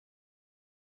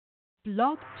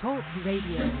Blog Talk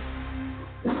Radio.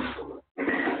 Caller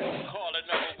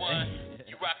number one,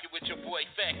 you rockin' with your boy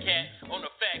Fat Cat on the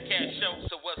Fat Cat Show.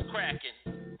 So what's crackin'?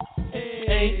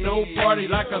 Ain't no party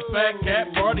like a fat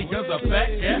cat party, cause a fat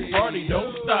cat party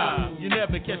don't stop. You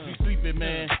never catch me sleeping,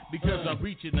 man, because I'm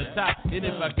reaching the top. And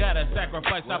if I gotta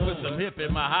sacrifice, I put some hip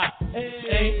in my hop.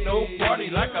 Ain't no party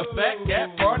like a fat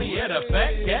cat party. At a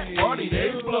fat cat party,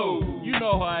 they blow. You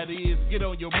know how it is. Get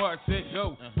on your mark, set,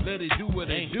 go. Let it do what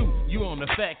it do. You on the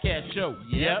Fat Cat Show.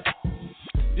 Yep.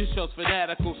 This show's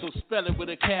fanatical, so spell it with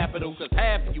a capital, cause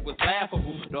half of you was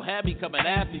laughable. Don't have me coming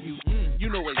after you. You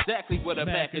know exactly what a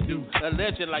Mac can do. A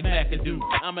legend like McAdoo.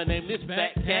 I'ma name this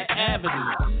Fat Cat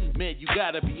Avenue. Man, you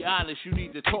gotta be honest, you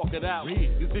need to talk it out. Cause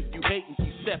if you hate and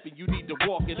keep stepping, you need to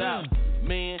walk it out.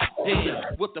 Man,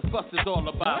 damn, what the fuss is all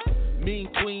about? Mean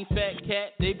Queen, Fat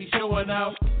Cat, they be showing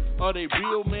out. Are they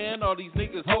real, man? Are these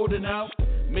niggas holding out?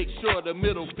 Make sure the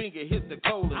middle finger hit the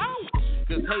colon.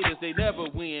 Cause haters, they never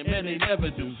win, man, they never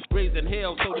do. Raising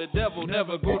hell so the devil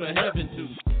never go to heaven too.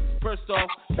 First off,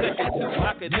 second two,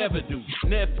 I could never do.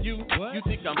 Nephew, you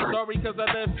think I'm sorry cause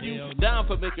I left you? Down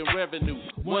for making revenue.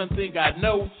 One thing I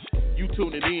know, you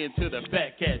tuning in to the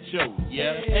Fat Cat Show,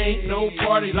 yeah? Ain't no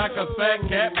party like a fat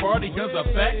cat party, cause a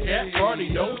fat cat party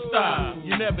don't stop.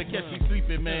 You never catch me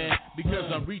sleeping, man, because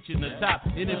I'm reaching the top.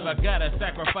 And if I gotta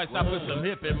sacrifice, I put some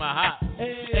hip in my hop.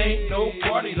 Ain't no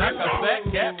party like a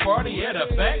fat cat party. At a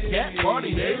fat cat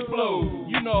party, they blow.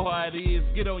 You know how it is.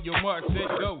 Get on your mark,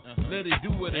 set, go. Let it do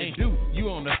what it do. You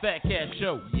on the Fat Cat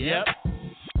Show, yep.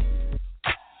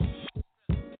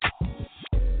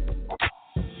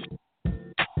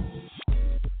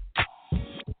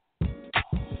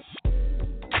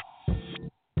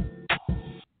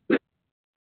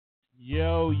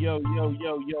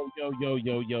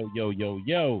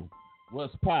 Yo.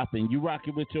 What's poppin'? You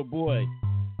rockin' with your boy,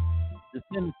 the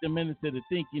sinister minister, the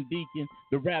thinking deacon,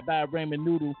 the Rabbi Raymond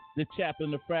Noodle, the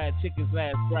chaplain of fried chicken's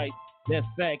last right. That's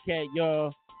Fat Cat,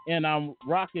 y'all. And I'm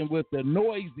rocking with the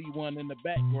noisy one in the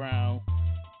background.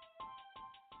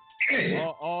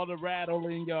 All the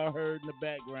rattling y'all heard in the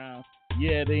background.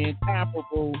 Yeah, the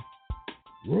incomparable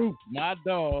Roof, my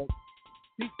dog.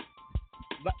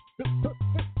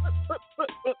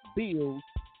 Bills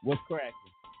was cracking.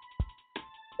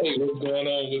 Hey, what's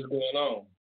going on?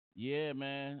 Yeah,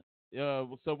 man.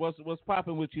 So what's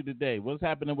popping with you today? What's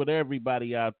happening with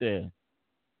everybody out there?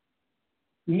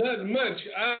 Nothing much.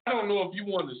 I don't know if you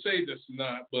wanted to say this or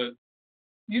not, but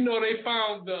you know they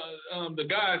found the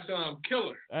guy's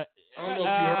killer. I don't know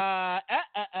if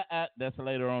you heard. That's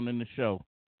later on in the show.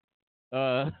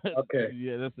 Okay.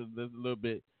 Yeah, that's a little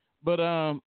bit. But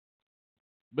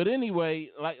anyway,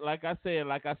 like I said,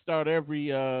 like I start every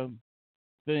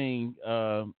thing,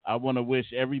 I want to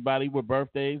wish everybody with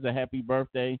birthdays a happy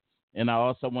birthday, and I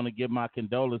also want to give my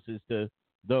condolences to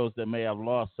those that may have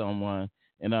lost someone,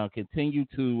 and continue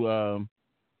to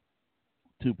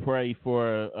pray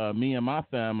for me and my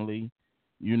family.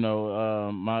 You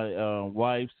know, my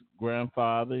wife's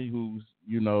grandfather, who's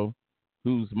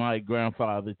my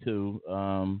grandfather too.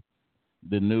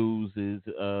 The news is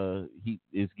he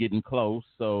is getting close,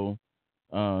 so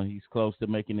he's close to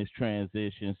making his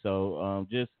transition. So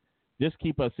just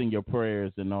keep us in your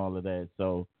prayers and all of that.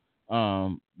 So,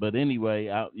 but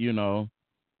anyway,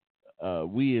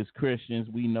 we as Christians,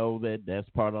 we know that that's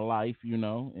part of life,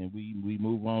 and we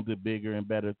move on to bigger and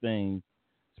better things,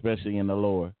 especially in the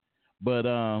Lord. But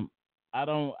I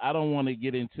don't want to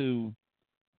get into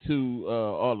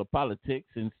all the politics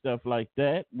and stuff like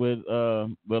that. With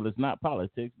well, it's not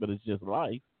politics, but it's just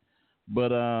life.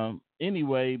 But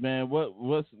anyway, man,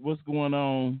 what's going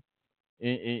on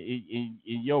in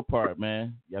your part,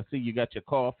 man? I see you got your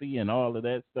coffee and all of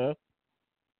that stuff.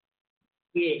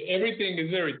 Yeah, everything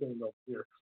is everything up here.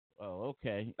 Oh,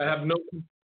 okay. I have no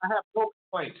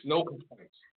complaints. No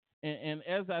complaints. And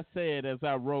as I said, as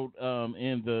I wrote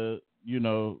in the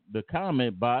the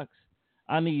comment box,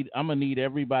 I'm gonna need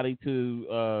everybody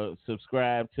to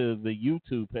subscribe to the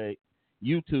YouTube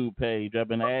page. I've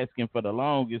been asking for the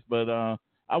longest, but I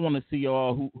want to see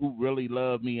all who really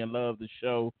love me and love the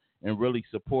show and really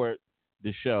support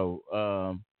the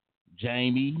show.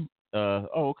 Jamie,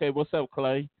 okay, what's up,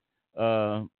 Clay?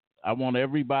 I want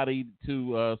everybody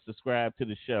to subscribe to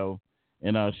the show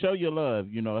and show your love.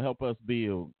 Help us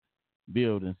build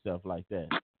and stuff like that.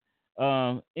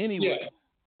 Anyway. Yeah.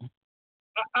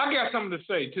 I got something to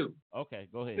say too. Okay,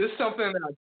 go ahead. It's something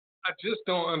that I just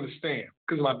don't understand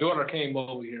because my daughter came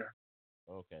over here.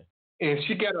 Okay. And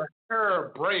she got her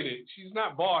hair braided. She's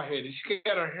not bald headed. She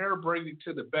got her hair braided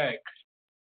to the back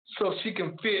so she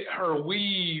can fit her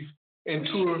weave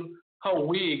into her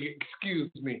wig.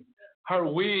 Excuse me, her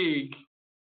wig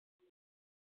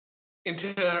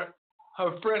into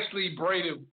her freshly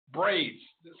braided braids.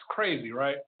 It's crazy,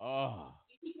 right? Oh,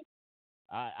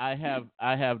 I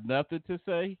have nothing to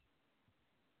say.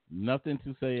 Nothing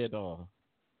to say at all.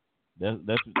 That's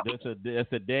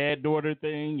a dad daughter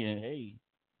thing, and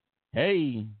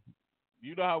hey,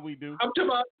 you know how we do. I'm talking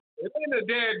about it ain't a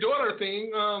dad daughter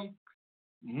thing.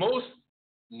 Most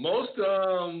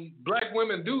black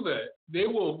women do that. They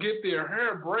will get their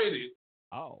hair braided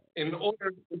in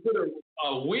order to put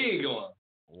a wig on.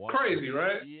 Wow. Crazy,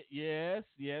 right? Yes,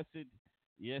 it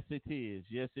is.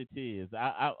 Yes, it is.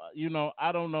 I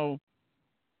don't know.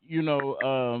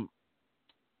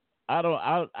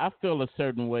 I feel a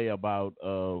certain way about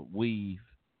weave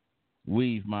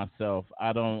myself.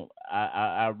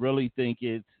 I really think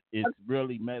it's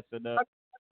really messing up.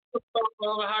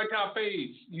 High top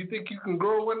fades. You think you can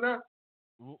grow one now?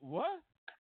 What?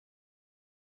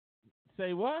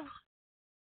 Say what?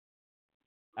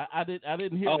 I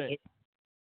didn't hear that.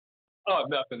 Oh,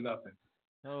 nothing.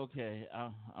 Okay,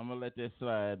 I'm gonna let that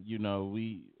slide.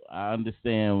 I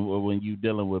understand when you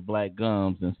dealing with black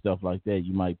gums and stuff like that,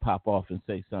 you might pop off and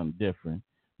say something different.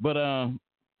 But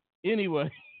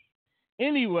anyway,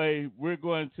 we're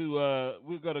going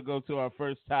to go to our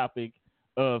first topic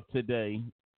of today,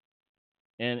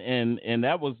 and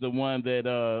that was the one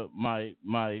that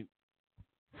my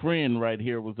friend right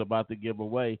here was about to give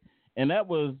away, and that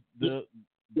was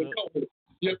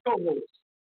your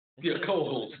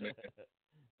co-host, man.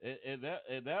 and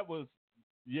that was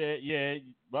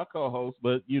my co-host,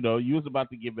 but you was about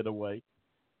to give it away.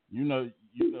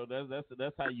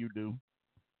 That's how you do.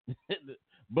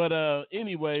 But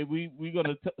anyway, we're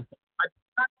gonna. I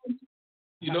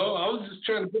was just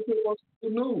trying to get you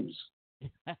some news,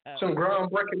 some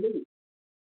groundbreaking news.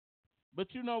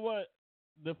 But you know what?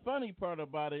 The funny part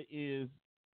about it is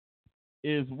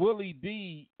Willie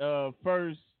D.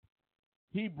 First,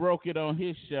 he broke it on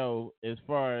his show as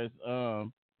far as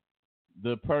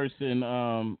the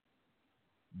person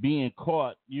being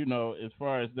caught. As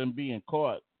far as them being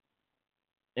caught,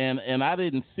 and I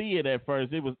didn't see it at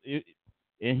first.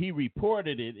 And he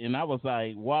reported it, and I was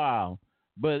like, wow.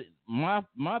 But my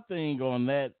thing on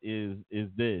that is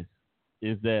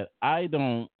that I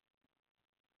don't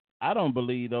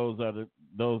believe those are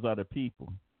the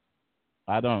people.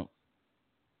 I don't.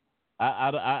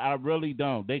 I really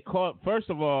don't. They caught, first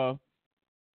of all,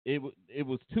 it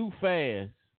was too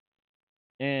fast,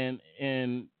 and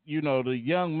the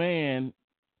young man,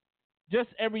 just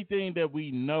everything that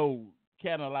we know,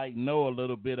 kind of like know a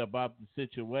little bit about the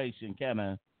situation, kind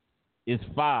of is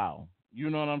foul.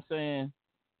 You know what I'm saying?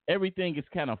 Everything is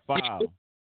kind of foul.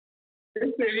 They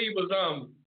said it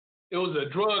was a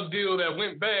drug deal that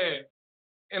went bad,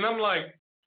 and I'm like,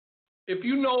 if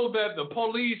you know that the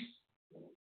police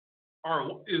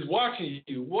is watching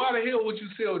you, why the hell would you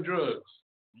sell drugs?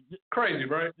 Crazy,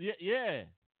 right? Yeah.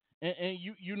 And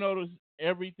you notice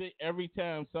every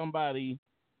time somebody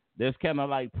that's kind of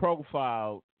like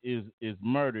profiled is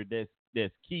murdered,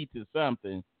 that's key to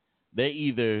something, they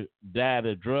either died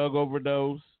of drug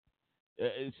overdose,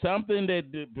 something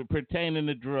that pertaining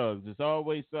to drugs. It's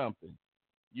always something,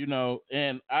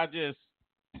 and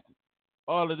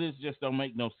all of this just don't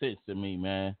make no sense to me,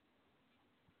 man.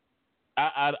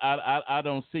 I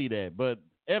don't see that, but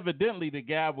evidently the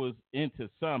guy was into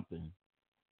something.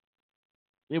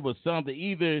 It was something.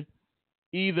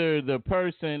 Either the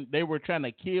person, they were trying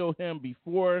to kill him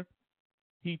before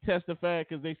he testified,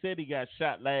 because they said he got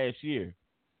shot last year.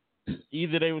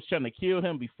 Either they was trying to kill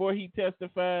him before he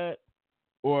testified,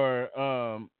 or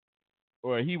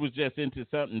he was just into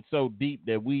something so deep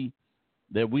that we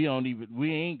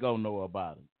ain't gonna know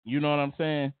about it. You know what I'm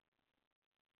saying?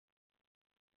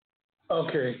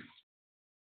 Okay.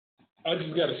 I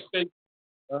just got a statement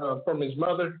from his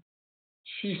mother.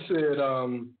 She said,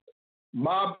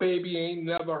 my baby ain't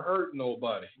never hurt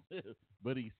nobody.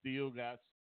 But he still got...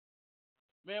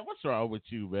 Man, what's wrong with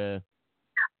you, man?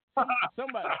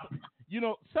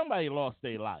 Somebody lost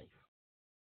their life.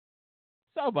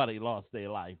 Somebody lost their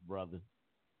life, brother.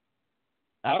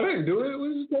 I didn't do it. What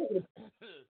you talking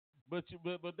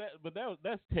about?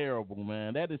 That's terrible,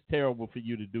 man. That is terrible for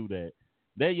you to do that.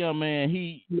 That young man,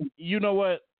 you know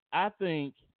what? I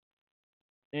think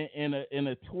in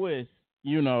a twist,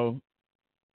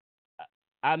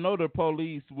 I know the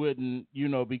police wouldn't,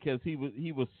 because he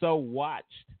was so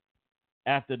watched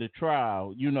after the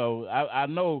trial. I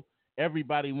know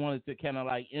everybody wanted to kind of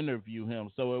like interview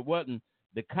him, so it wasn't,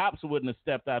 the cops wouldn't have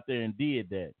stepped out there and did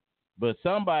that. But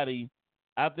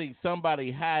I think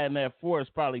somebody high in that force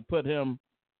probably put him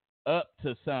up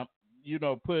to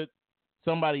put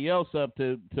somebody else up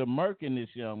to murking this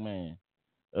young man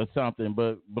or something.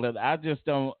 But I just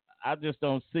don't. I just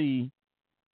don't see,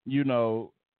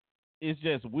 it's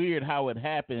just weird how it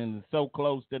happened so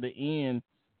close to the end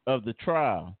of the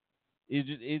trial.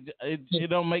 It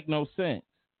don't make no sense.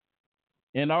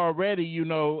 And already,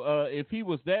 if he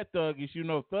was that thuggish,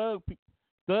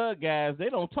 thug guys, they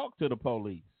don't talk to the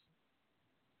police.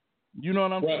 You know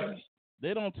what I'm saying?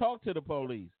 They don't talk to the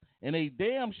police. And they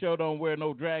damn sure don't wear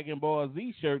no Dragon Ball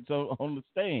Z shirts on the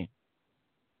stand.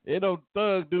 They don't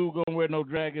thug dude gonna wear no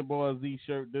Dragon Ball Z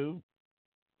shirt, dude.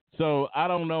 So I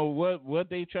don't know what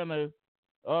they trying to,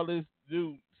 all this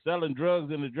dude selling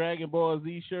drugs in the Dragon Ball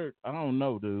Z shirt. I don't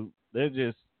know, dude. They're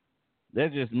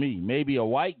just me. Maybe a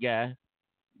white guy,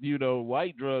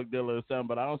 white drug dealer or something,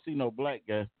 but I don't see no black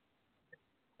guy.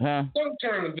 Huh? Don't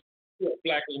turn it to a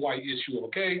black and white issue,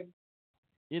 okay?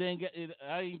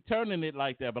 I ain't turning it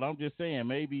like that, but I'm just saying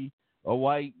maybe a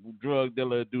white drug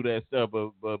dealer do that stuff,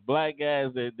 but black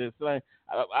guys that's like,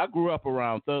 I grew up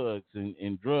around thugs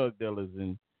and drug dealers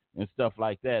and stuff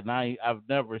like that, and I've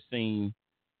never seen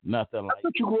nothing like. I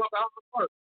thought you grew up out in the park.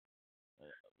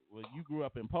 Well, you grew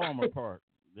up in Palmer Park.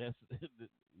 That's the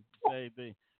same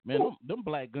thing, man. Them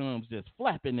black gums just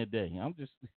flapping today. I'm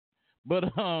just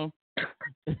and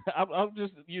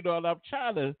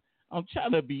I'm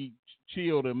trying to be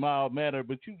chilled and mild mannered,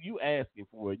 but you asking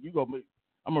for it.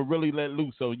 I'm gonna really let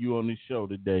loose on you on this show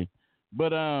today.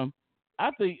 But I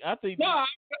think. No,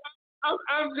 I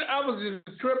was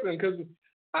just tripping because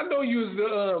I know you was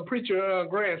the preacher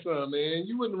grandson, man.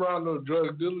 You wasn't around no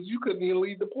drug dealers. You couldn't even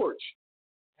leave the porch.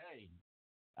 Hey,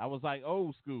 I was like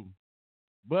old school,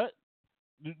 but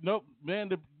no, man.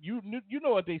 You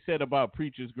know what they said about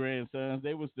preachers' grandsons?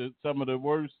 They was some of the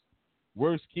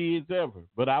worst kids ever.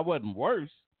 But I wasn't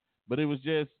worse. But it was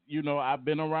just, I've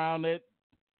been around that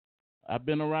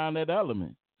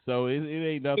element. So it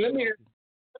ain't nothing.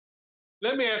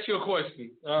 Let me ask you a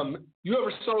question. You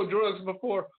ever sold drugs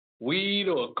before? Weed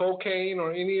or cocaine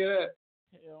or any of that?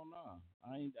 Hell no.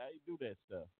 I ain't do that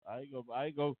stuff. I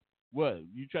ain't go. What?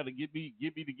 You try to get me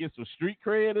to get some street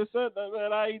cred or something?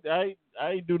 Man, I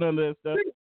ain't do none of that stuff.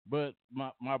 But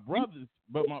my brothers,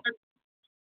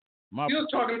 you're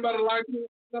talking about a life you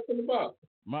know nothing about.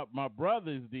 My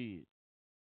brothers did.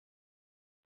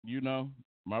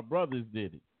 My brothers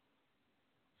did it.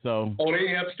 So. Oh, they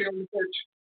didn't have to stay on the porch.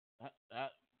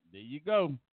 There you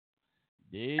go.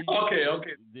 Okay.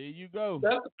 There you go.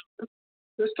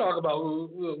 Let's talk about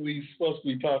what we supposed to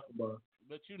be talking about.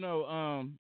 But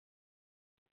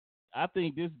I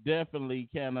think this definitely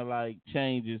kind of like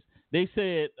changes. They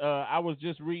said I was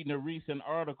just reading a recent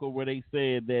article where they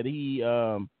said that he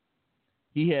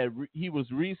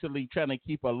was recently trying to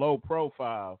keep a low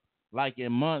profile, like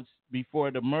in months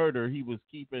before the murder, he was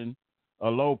keeping a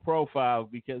low profile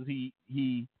because he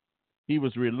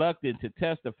was reluctant to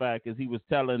testify because he was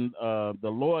telling the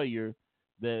lawyer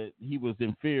that he was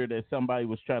in fear that somebody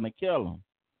was trying to kill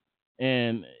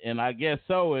him. And I guess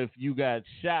so if you got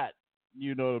shot,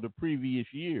 the previous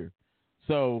year.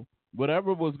 So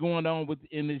whatever was going on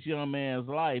in this young man's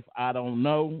life, I don't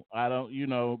know.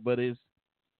 But it's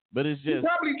just. He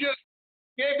probably just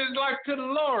gave his life to the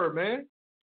Lord, man.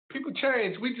 People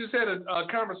change. We just had a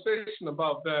conversation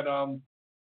about that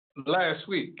last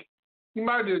week. He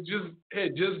might have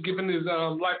just given his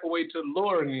life away to the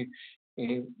Lord,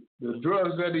 and the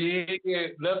drugs that he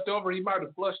had left over, he might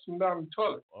have flushed them down the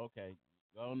toilet. Okay,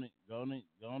 go on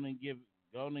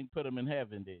and put him in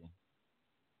heaven then.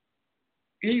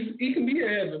 He can be in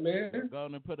heaven, man. Go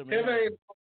on and put him in heaven.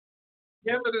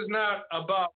 Heaven is not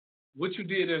about what you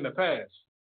did in the past,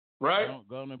 right?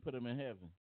 Go on and put him in heaven.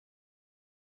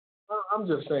 I'm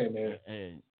just saying, man.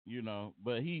 And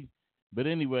but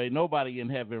anyway, nobody in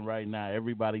heaven right now.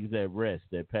 Everybody's at rest,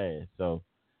 at past. So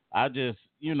I just,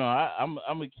 I'm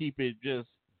gonna keep it just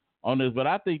on this. But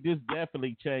I think this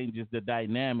definitely changes the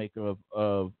dynamic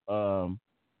of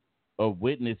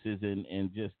witnesses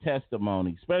and just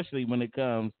testimony, especially when it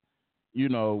comes,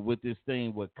 with this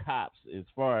thing with cops, as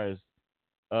far as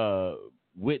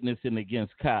witnessing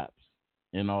against cops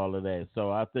and all of that. So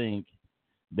I think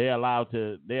they're allowed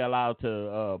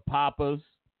to pop us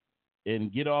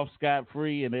and get off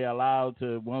scot-free, and they're allowed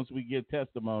to, once we get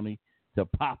testimony, to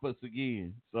pop us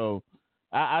again. So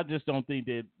I just don't think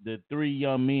that the three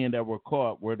young men that were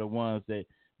caught were the ones that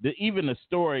even the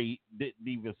story didn't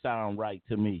even sound right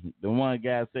to me. The one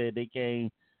guy said they came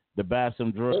to buy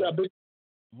some drugs. But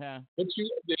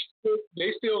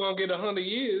they still gonna get 100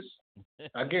 years.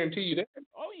 I guarantee you that.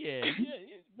 Oh yeah,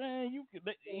 man. You could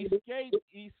escape.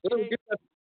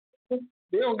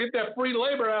 They don't get that free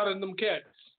labor out of them cats.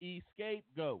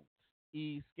 Scapegoats,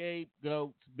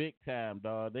 big time,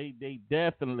 dog. They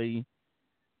definitely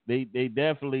they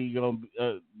definitely gonna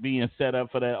being set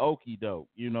up for that okie doke,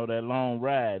 that long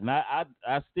ride. And I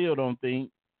still don't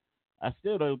think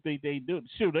they do.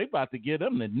 Shoot, they about to get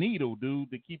them the needle, dude,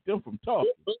 to keep them from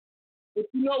talking. But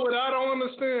you know what I don't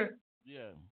understand?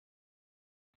 Yeah.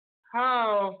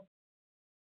 How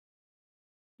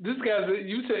this guy's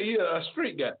you say he's a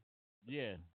street guy.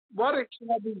 Yeah. Why they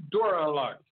can't have his door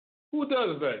unlocked? Who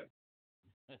does that?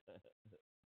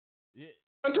 Yeah.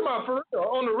 I'm talking about for real.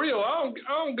 On the real, I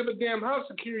don't give a damn how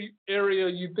secure area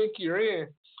you think you're in.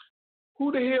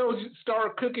 Who the hell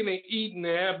start cooking and eating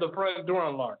and have the front door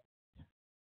unlocked?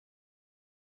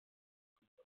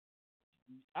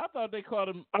 I thought they called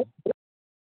him.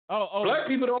 Oh, black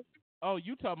people don't. Oh,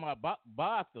 you talking about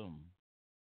Botham?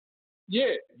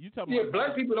 Yeah. You talking yeah, about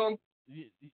black people don't.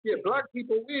 Yeah, black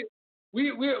people. We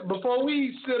before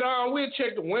we sit down, we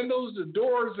check the windows, the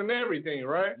doors, and everything,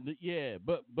 right? Yeah,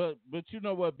 but you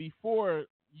know what? Before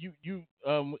you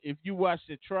if you watch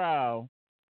the trial,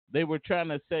 they were trying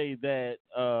to say that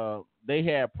they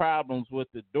had problems with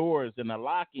the doors and the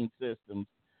locking systems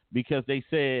because they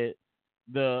said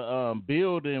the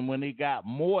building, when it got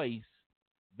moist,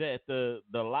 that the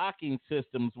locking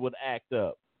systems would act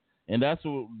up, and that's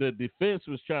what the defense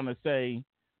was trying to say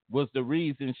was the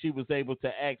reason she was able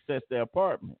to access the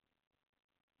apartment.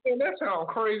 Man, that sounds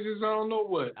crazy as I don't know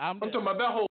what. I'm talking about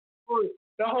that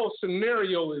whole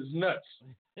scenario is nuts.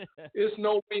 It's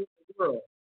no way in the world.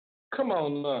 Come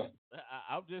on now.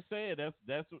 I'm just saying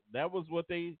that was what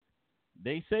they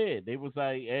said. They was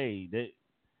like, hey,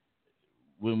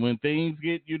 when things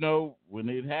get, when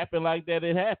it happened like that,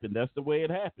 it happened. That's the way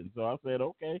it happened. So I said,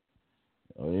 okay,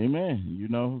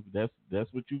 amen.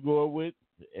 That's what you go with.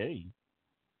 Hey.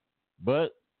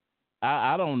 But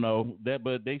I don't know that.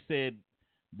 But they said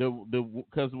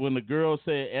because when the girl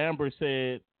said, Amber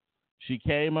said she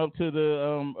came up to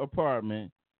the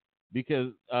apartment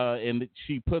because and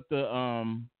she put the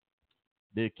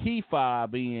key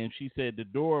fob in. She said the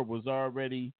door was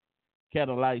already kind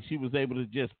of like she was able to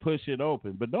just push it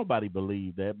open. But nobody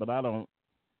believed that. But I don't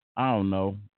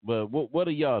know. But what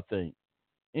do y'all think?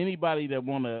 Anybody that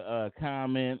want to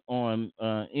comment on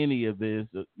any of this,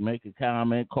 make a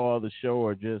comment, call the show,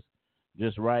 or just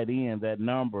write in. That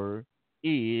number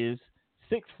is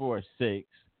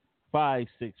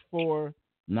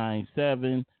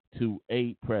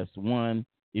 646-564-9728. Press 1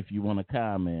 if you want to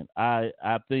comment. I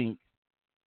think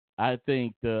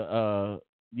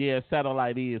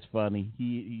Satellite is funny.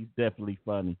 He's definitely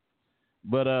funny.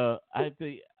 But I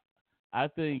think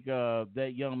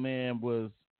that young man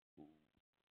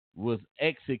was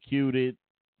executed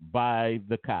by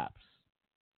the cops.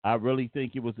 I really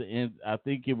think it was a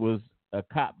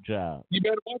cop job. You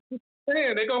better watch what you're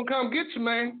saying. They're gonna come get you,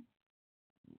 man.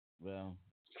 Well,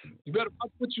 you better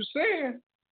watch what you're saying.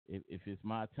 If it's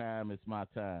my time, it's my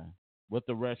time. What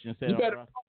the Russian said. You better talk.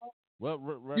 What the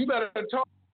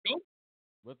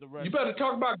Russian? You better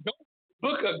talk about ghosts.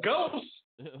 Book of ghosts.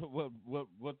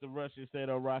 what the Russian said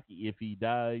on Rocky. If he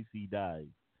dies, he dies.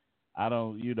 I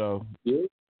don't. Yeah.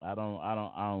 I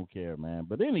don't care, man.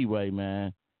 But anyway,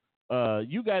 man,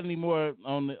 you got any more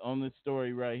on this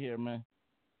story right here, man?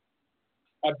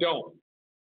 I don't.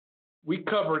 We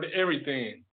covered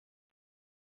everything.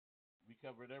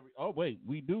 Oh wait,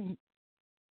 we do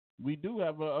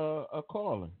have a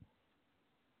caller.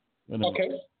 Okay.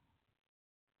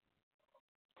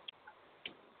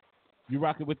 You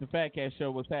rocking with the Fat Cat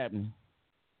Show? What's happening?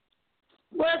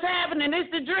 What's happening? It's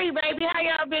the Dree, baby. How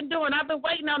y'all been doing? I've been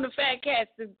waiting on the Fat Cats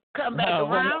to come back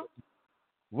around.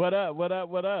 What up?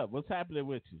 What's happening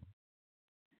with you?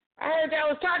 I heard y'all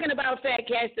was talking about Fat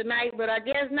Cats tonight, but I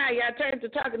guess now y'all turned to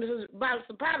talking about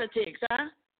some politics, huh?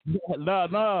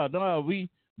 No. We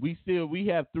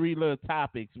have 3 little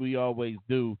topics we always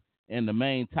do, and the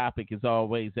main topic is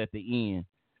always at the end.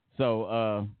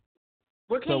 So,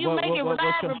 well, can you make it live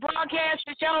and broadcast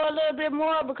the show a little bit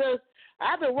more? Because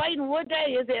I've been waiting. What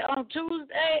day is it? On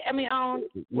Tuesday?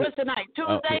 What's the night?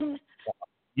 Tuesday?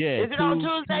 Yeah. Is it on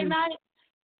Tuesday night?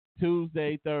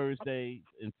 Tuesday, Thursday,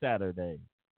 and Saturday.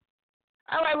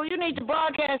 All right. Well, you need to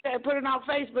broadcast that and put it on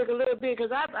Facebook a little bit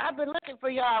because I've been looking for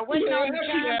y'all. Waiting on you to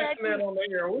come back. That on the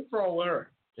air. What's wrong with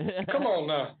her? Come on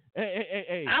now.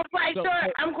 Hey. I'm quite sure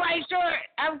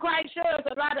there's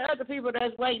a lot of other people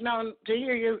that's waiting on to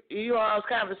hear you all's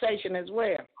conversation as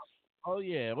well. Oh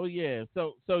yeah.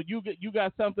 So you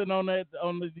got something on the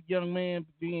young man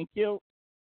being killed?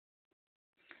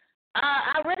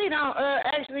 I really don't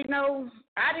actually know.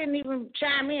 I didn't even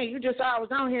chime in. You just saw I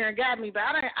was on here and got me, but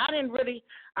I didn't really.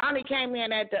 I only came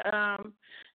in at the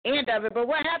end of it. But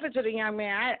what happened to the young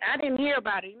man? I didn't hear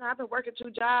about it. I've been working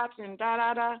 2 jobs and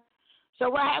da. So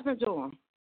what happened to him?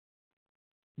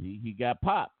 He got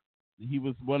popped. He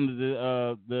was one of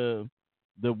the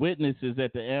witnesses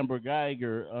at the Amber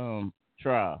Geiger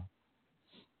trial.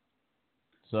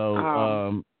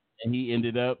 So and he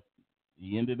ended up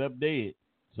dead.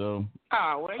 So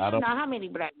well, you know how many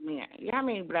black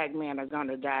men are going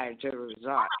to die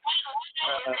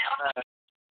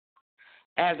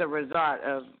as a result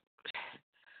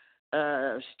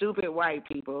of stupid white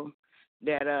people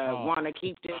that want to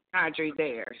keep this country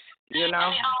theirs, you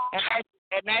know?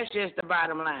 And that's just the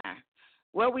bottom line.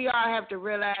 What we all have to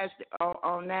realize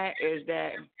on that is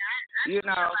that, you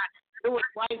know, it was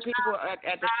white people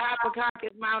at the top of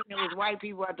Caucasus Mountain, it was white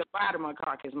people at the bottom of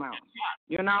Caucasus Mountain,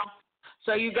 you know?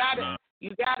 So you gotta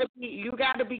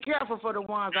be careful for the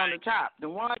ones on the top. The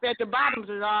ones at the bottoms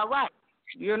is all right,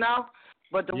 you know?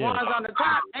 But the ones on the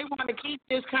top, they want to keep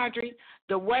this country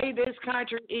the way this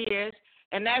country is,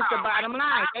 and that's the bottom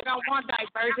line. They don't want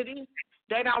diversity.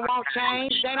 They don't want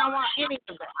change. They don't want any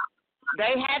of that.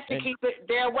 They have to keep it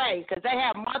their way because they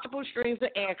have multiple streams of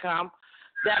income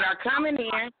that are coming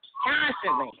in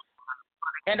constantly,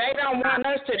 and they don't want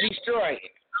us to destroy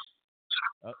it.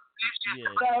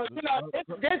 So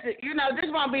this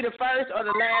won't be the first or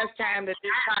the last time that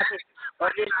this topic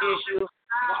or this issue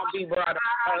won't be brought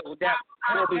up. That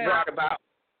will be brought about.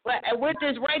 But with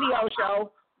this radio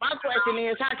show, my question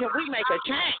is, how can we make a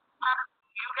change?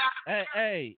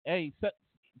 Hey,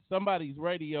 somebody's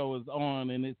radio is on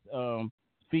and it's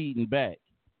feeding back,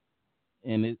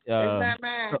 and it's not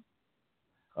mine.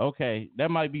 Okay, that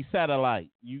might be satellite.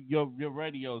 Your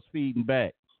radio is feeding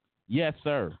back. Yes,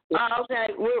 sir.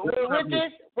 Okay. With your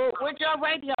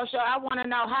radio show, I want to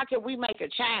know, how can we make a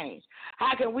change?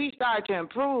 How can we start to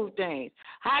improve things?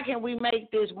 How can we make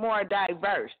this more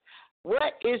diverse?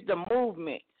 What is the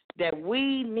movement that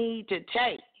we need to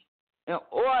take in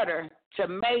order to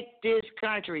make this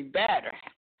country better?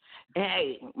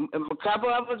 Hey, a couple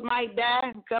of us might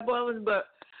die, a couple of us, but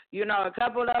you know, a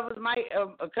couple of us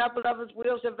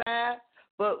will survive.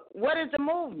 But what is the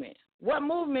movement? What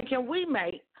movement can we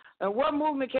make? And what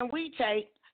movement can we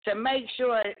take to make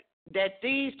sure that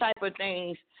these type of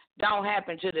things don't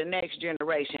happen to the next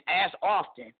generation as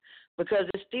often? Because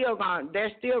they're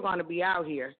still going to be out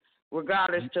here,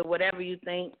 regardless to whatever you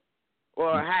think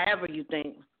or however you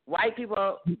think. White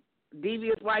people,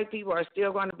 devious white people are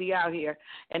still going to be out here,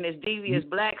 and there's devious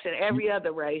blacks and every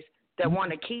other race that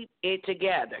want to keep it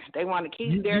together. They want to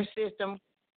keep their system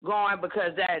going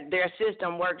because their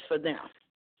system works for them.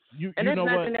 And there's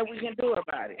nothing that we can do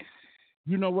about it.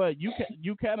 You know what? You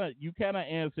kind of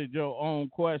answered your own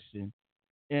question,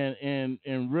 and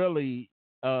really,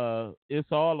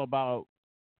 it's all about.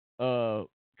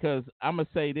 Because I'm gonna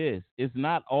say this: it's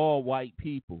not all white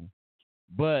people,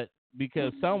 but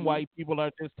because some white people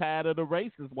are just tired of the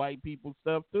racist white people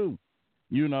stuff too.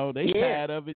 You know, they tired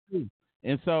of it too,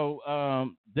 and so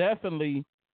definitely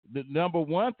the number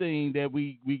one thing that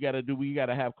we got to do, we got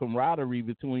to have camaraderie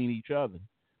between each other.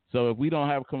 So if we don't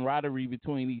have camaraderie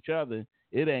between each other,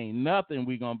 it ain't nothing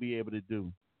we're gonna be able to do.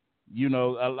 You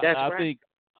know, I think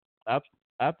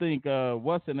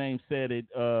what's the name said it.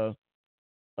 Who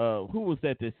was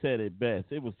that said it best?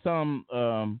 It was some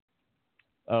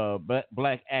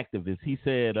black activist. He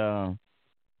said a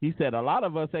lot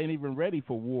of us ain't even ready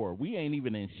for war. We ain't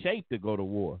even in shape to go to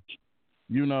war.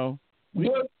 You know.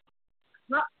 But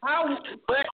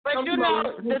you know,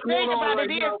 the thing about it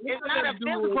is, it's not a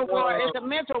physical war, it's a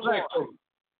mental war.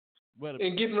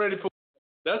 And getting ready for,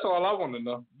 that's all I want to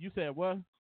know. You said what?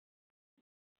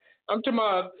 I'm talking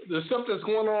about the stuff that's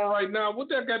going on right now. What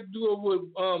that got to do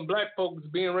with black folks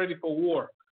being ready for war?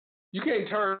 You can't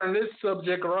turn this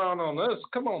subject around on us.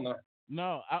 Come on now.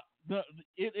 No,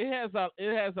 it has a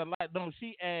lot. No,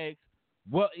 she asked,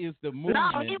 what is the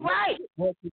movement? No, you're right.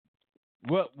 What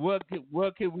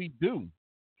can we do?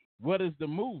 What is the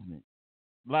movement?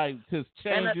 Like, to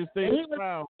change this thing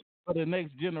around for the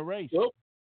next generation. Yep.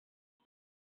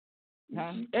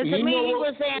 Huh? And to me, he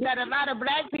was saying that a lot of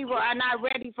black people are not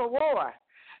ready for war.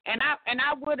 And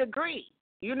I would agree.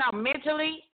 You know,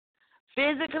 mentally,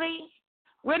 physically,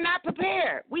 we're not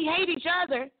prepared. We hate each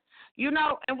other, you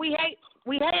know, and we hate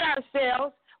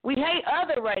ourselves. We hate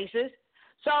other races.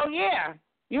 So, yeah,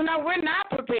 you know, we're not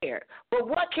prepared. But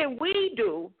what can we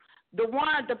do?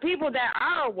 The people that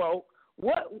are woke,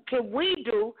 what can we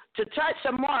do to touch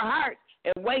some more hearts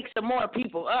and wake some more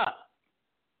people up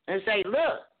and say,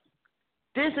 look,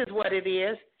 this is what it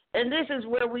is, and this is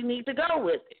where we need to go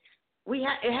with it.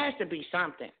 It has to be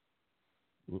something.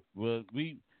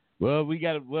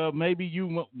 Maybe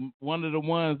you one of the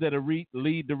ones that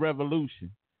lead the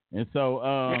revolution, and so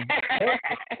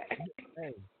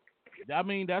hey, I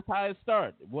mean, that's how it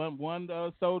started. One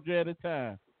soldier at a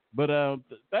time. But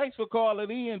thanks for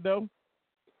calling in, though.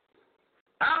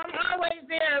 I'm always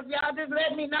there. If y'all just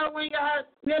let me know when y'all,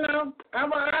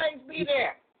 I'm always be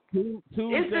there. Tuesday.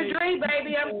 It's the dream,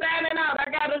 baby. I'm signing out.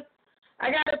 I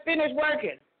gotta finish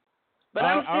working, but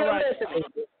I'm still listening.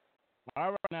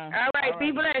 All right now. All right.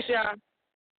 Be blessed, y'all.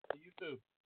 You too.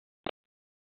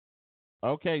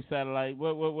 Okay, Satellite.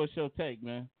 What's your take,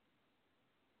 man?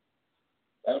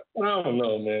 I don't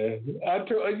know, man. This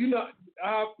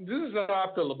is how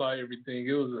I feel about everything.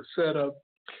 It was a setup.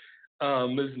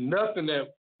 There's nothing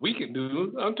that we can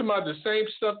do. I'm talking about the same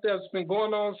stuff that's been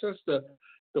going on since the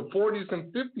 40s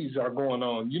and 50s are going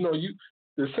on.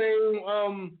 The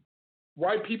same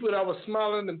white people that were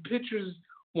smiling in pictures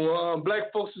when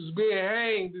black folks was being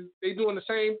hanged, they doing the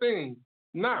same thing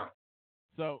now.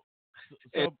 So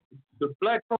the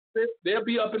black folks, they'll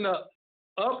be up in the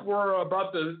uproar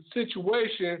about the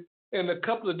situation. In a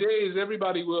couple of days,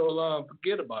 everybody will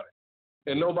forget about it,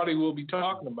 and nobody will be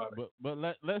talking about it.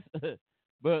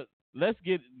 But let's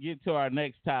get to our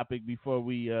next topic before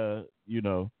we go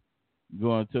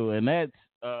into, and that's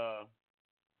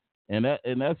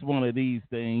one of these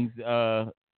things,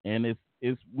 and it's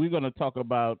we're gonna talk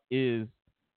about is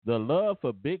the love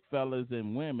for big fellas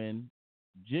and women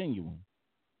genuine?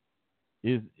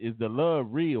 Is the love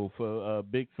real for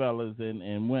big fellas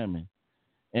and women?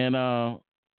 And I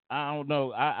don't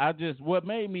know. I just what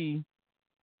made me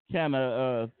kind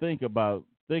of think about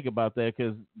that,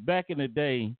 because back in the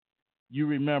day, you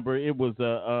remember it was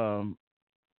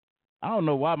I don't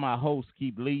know why my hosts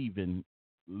keep leaving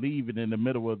in the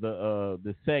middle of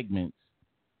the segments.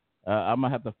 I'm gonna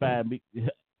have to find me.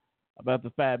 I'm about to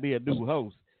find me a new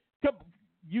host.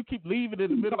 You keep leaving in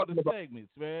the middle of the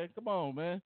segments, man. Come on,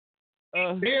 man.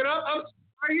 Man, I'm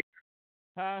sorry.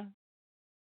 Huh?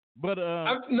 But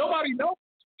nobody knows.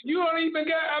 You don't even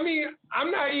get. I mean,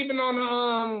 I'm not even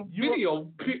on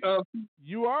video.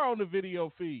 You are on the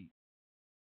video feed.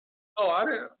 Oh,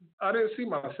 I didn't see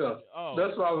myself. Oh,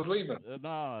 that's why I was leaving.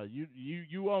 Nah,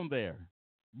 you on there.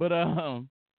 But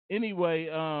anyway,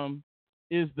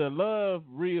 is the love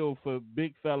real for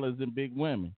big fellas and big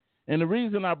women? And the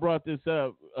reason I brought this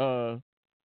up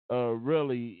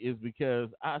really is because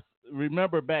I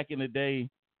remember back in the day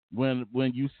when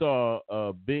you saw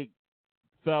a big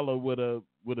fella with a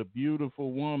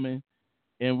beautiful woman,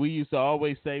 and we used to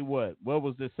always say what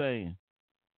was the saying?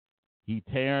 He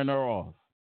tearing her off.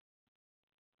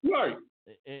 Right.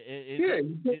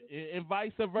 And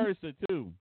vice versa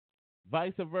too.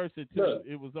 Vice versa too. Look,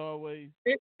 it was always.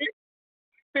 I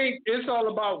think it's all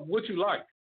about what you like.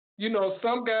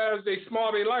 Some guys they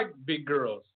small, they like big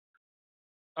girls.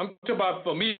 I'm talking about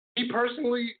for me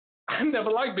personally. I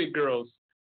never liked big girls,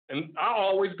 and I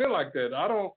always been like that.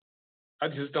 I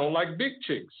just don't like big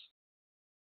chicks.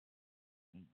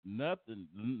 Nothing.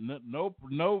 No.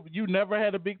 You never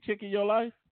had a big chick in your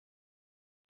life?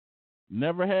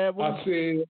 Never had one? I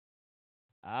said,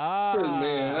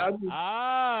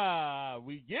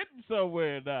 we getting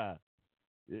somewhere now.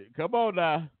 Come on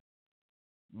now.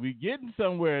 We getting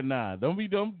somewhere now.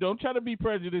 Don't try to be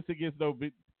prejudiced against no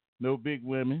big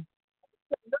women.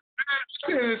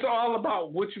 It's all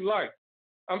about what you like.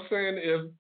 I'm saying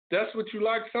if that's what you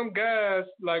like, some guys,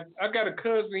 like I got a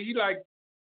cousin, he like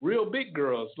real big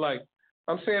girls. Like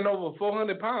I'm saying over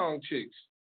 400-pound chicks.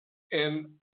 And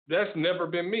that's never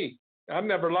been me. I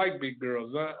never liked big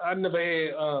girls. I never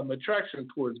had attraction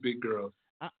towards big girls.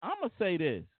 I'm going to say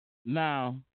this.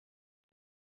 Now,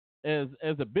 as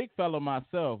a big fella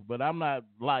myself, but I'm not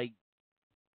like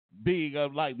big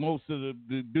like most of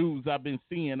the dudes I've been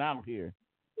seeing out here.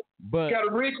 But you got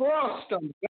a Rick Ross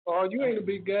stomach. Oh, you ain't a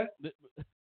big guy.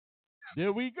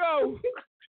 There we go.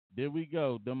 There we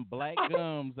go. Them black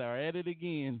gums are at it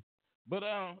again. But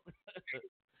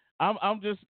I'm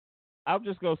just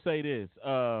gonna say this.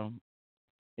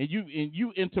 And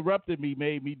you interrupted me,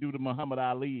 made me do the Muhammad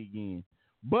Ali again.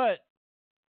 But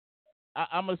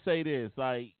I'm gonna say this: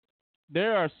 like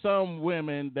there are some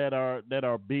women that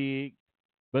are big,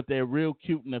 but they're real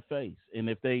cute in the face. And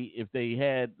if they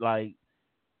had like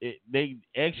they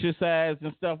exercise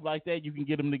and stuff like that, you can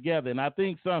get them together. And I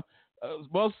think some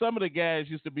of the guys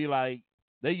used to be like,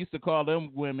 they used to call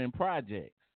them women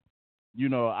projects. I'm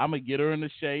gonna get her into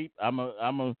shape. I'm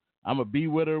a be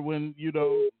with her when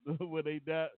when they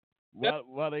die,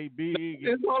 while they big.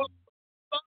 It's all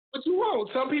what you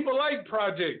want. Some people like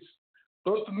projects,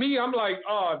 but for me, I'm like,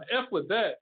 F with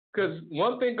that. Because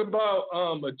one thing about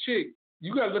a chick,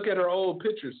 you gotta look at her old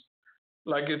pictures.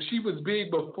 Like if she was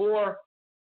big before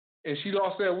and she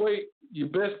lost that weight, you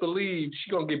best believe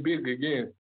she gonna get big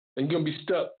again, and you're gonna be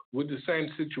stuck with the same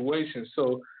situation.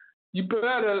 So you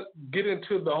better get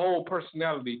into the whole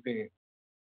personality thing.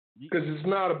 Because it's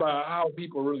not about how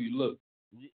people really look.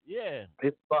 Yeah.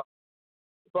 It's about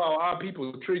how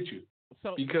people treat you.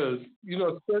 So Because,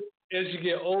 as you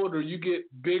get older, you get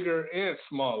bigger and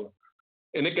smaller.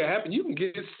 And it can happen. You can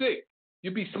get sick.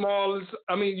 You be small.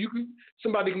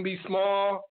 Somebody can be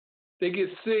small. They get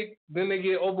sick. Then they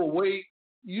get overweight.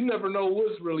 You never know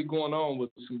what's really going on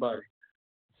with somebody.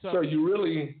 So you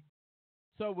really.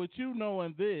 So with you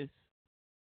knowing this,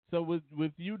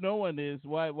 with you knowing this,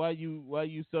 why you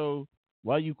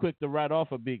quick to write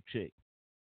off a big chick?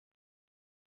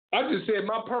 I just said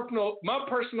my personal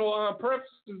preference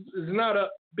is not a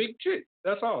big chick.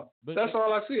 That's all. That's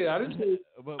all I said. I didn't say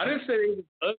they was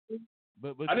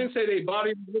ugly. I didn't say they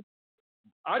body.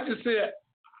 I just said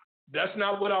that's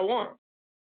not what I want.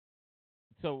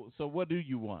 So what do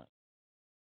you want?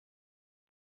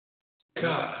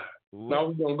 God.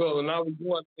 Now we're going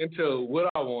into what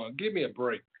I want. Give me a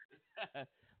break.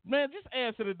 Man, just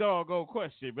answer the doggone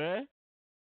question, man.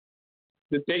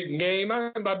 The dating game, I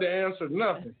ain't about to answer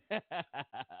nothing.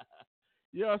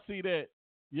 Y'all see that?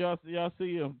 Y'all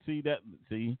see him? See that?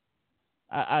 See?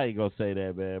 I ain't gonna say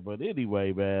that, man. But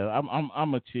anyway, man,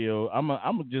 I'm a chill. I'm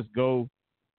a just go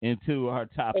into our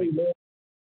topic. Hey, man.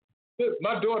 Look,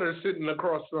 my daughter's sitting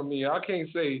across from me. I can't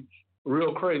say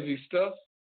real crazy stuff.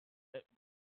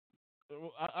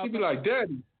 She'd be like,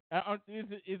 "Daddy."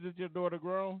 Is it your daughter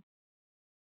grown?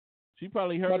 She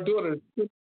probably heard. My daughter,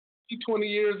 she's 20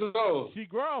 years old. She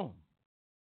grown.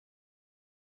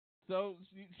 So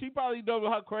she probably knows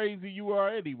how crazy you are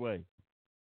anyway.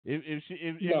 If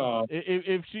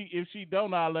she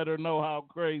don't, I'll let her know how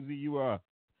crazy you are.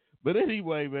 But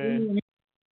anyway, man.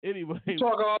 Anyway,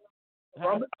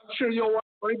 I'm sure your wife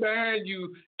right behind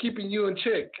you, keeping you in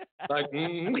check. Like,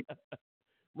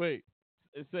 Wait.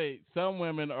 Say some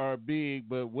women are big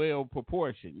but well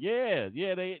proportioned. Yeah,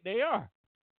 they are.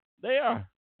 They are.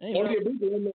 Only a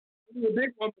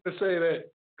big woman to say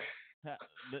that.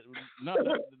 No,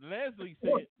 Leslie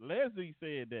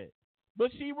said that,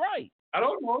 but she right. I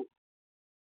don't know.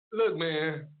 Look,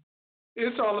 man,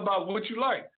 it's all about what you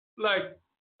like. Like,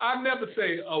 I never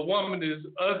say a woman is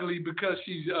ugly because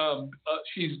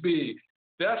she's big.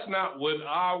 That's not what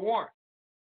I want.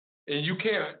 And you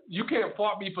can't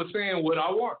fault me for saying what I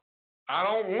want. I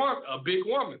don't want a big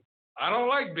woman. I don't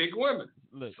like big women.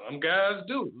 Look, some guys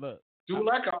do. Look, I'm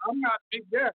not a big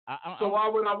guy. So why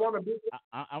would I want a big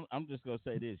woman? I'm just gonna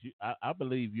say this. I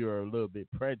believe you're a little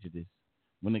bit prejudiced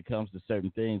when it comes to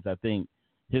certain things. I think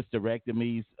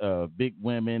hysterectomies, big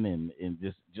women, and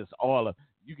just all of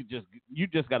you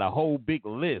just got a whole big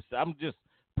list. I'm just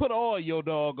put all your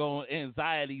doggone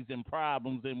anxieties and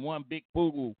problems in one big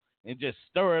pool and just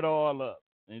stir it all up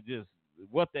and just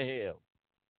what the hell.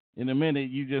 In a minute,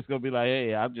 you just gonna be like,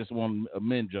 hey, I just want a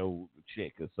Minjo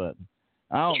chick or something.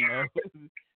 I don't know.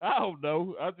 I don't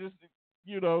know. I just,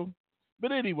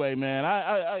 But anyway, man,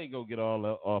 I ain't gonna get all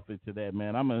off into that,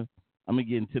 man. I'm gonna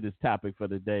get into this topic for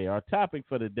the day. Our topic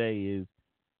for the day is: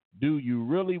 do you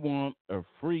really want a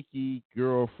freaky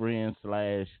girlfriend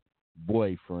 /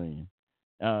 boyfriend?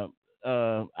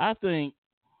 I think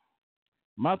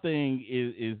my thing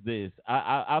is this.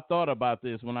 I thought about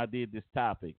this when I did this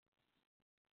topic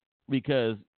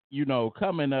because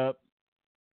coming up.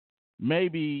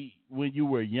 Maybe when you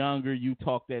were younger, you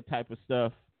talked that type of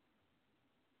stuff.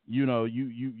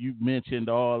 You mentioned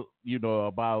all,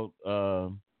 about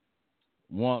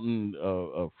wanting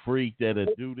a freak that'll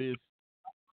do this.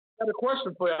 I got a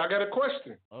question for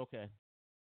you. Okay.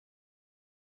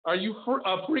 Are you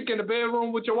a freak in the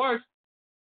bedroom with your wife?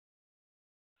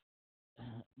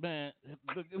 Man,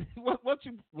 what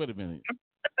you? Wait a minute.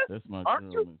 That's my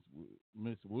girl,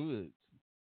 Miss Woods.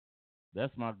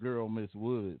 That's my girl, Miss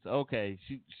Woods. Okay,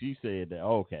 she said that.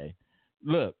 Okay,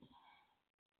 look,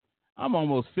 I'm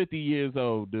almost 50 years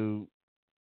old, dude.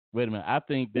 Wait a minute. I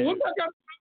think that. What I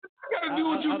got to do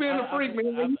with you being a freak,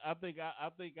 man? I think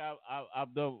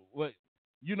I've done what.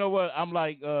 You know what? I'm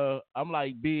like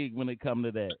Big when it comes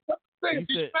to that.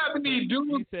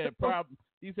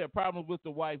 He said problems with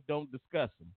the wife, don't discuss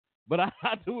them. But I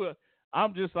do it.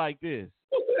 I'm just like this.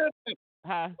 Who said that?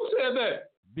 Huh? Who said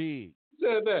that? Big.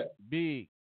 Said that? Big.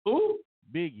 Who?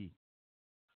 Biggie.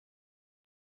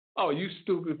 Oh, you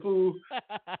stupid fool.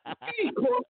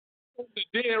 The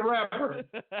dead rapper.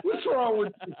 What's wrong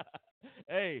with you?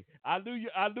 Hey, I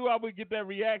knew I would get that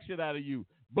reaction out of you.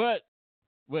 But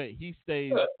wait, he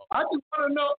stayed. Look, I just want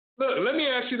to know. Look, let me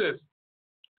ask you this.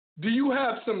 Do you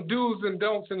have some do's and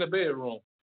don'ts in the bedroom?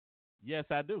 Yes,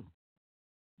 I do.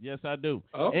 Yes, I do.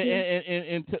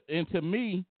 Okay. And to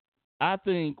me, I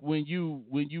think when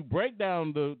you break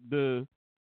down the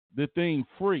thing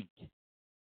freak,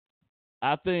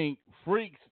 I think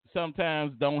freaks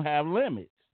sometimes don't have limits.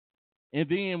 And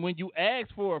then when you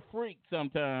ask for a freak,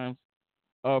 sometimes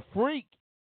a freak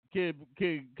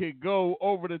could go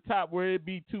over the top where it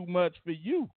be too much for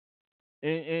you.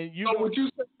 And you. So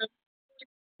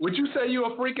would you say you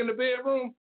a freak in the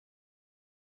bedroom?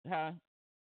 Huh?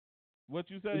 What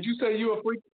you say? Would you say you a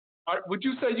freak? Would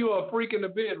you say you a freak in the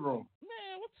bedroom?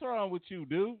 Man, what's wrong with you,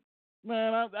 dude?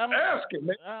 Man, I don't ask it,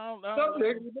 man.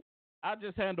 I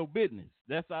just handle business.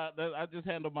 I just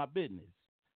handle my business.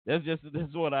 That's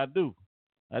what I do.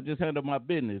 I just handle my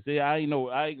business. See, I ain't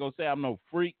gonna say I'm no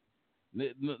freak,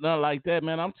 nothing like that,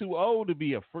 man. I'm too old to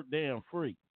be a damn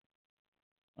freak.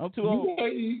 I'm too old.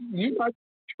 You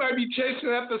might be chasing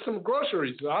after some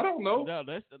groceries. I don't know. No,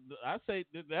 I say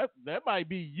that might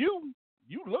be you.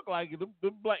 You look like it.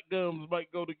 The black gums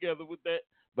might go together with that,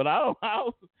 but I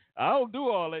don't do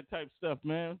all that type of stuff,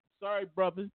 man. Sorry,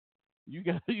 brother. You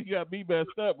got me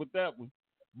messed up with that one.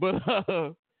 But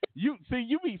you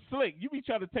be slick. You be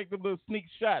trying to take them little sneak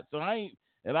shots. So I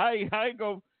ain't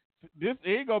go. This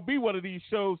ain't gonna be one of these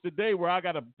shows today where I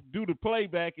gotta do the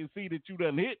playback and see that you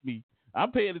done hit me.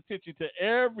 I'm paying attention to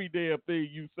every damn thing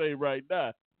you say right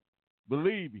now.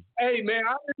 Believe me. Hey man,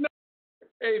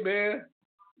 Hey man,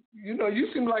 you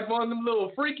seem like one of them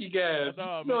little freaky guys.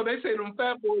 They say them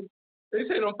fat boys. They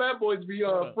say them fat boys be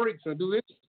freaks and do this.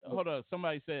 Hold on.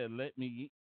 Somebody said let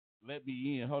me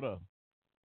in. Hold on.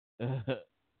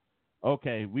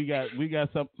 Okay, we got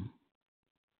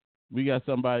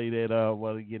somebody that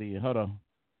want to get in. Hold on.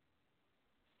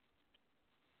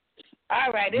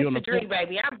 All right, it's the Dream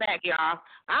Baby. I'm back, y'all.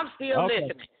 I'm still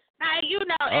listening. Hey,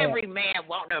 every man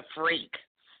want a freak.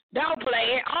 Don't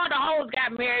play it. All the hoes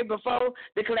got married before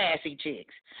the classy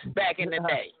chicks back in the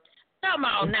day. Come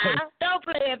on now. Don't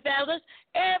play it, fellas.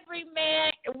 Every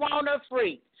man want a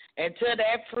freak until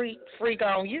that freak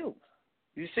on you.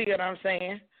 You see what I'm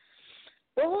saying?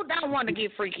 Well, who don't want to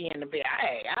get freaky in the bed?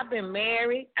 Hey, I've been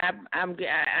married. I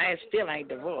still ain't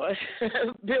divorced.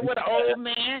 Been with an old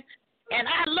man, and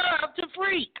I love to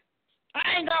freak.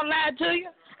 I ain't gonna lie to you.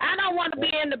 I don't want to be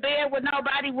in the bed with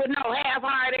nobody with no half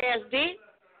hard ass dick.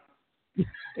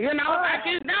 I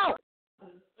just don't.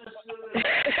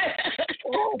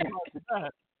 Oh my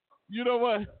God. You know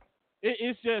what?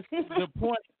 It's just the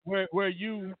point where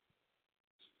you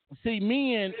see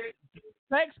men.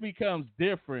 Sex becomes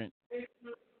different.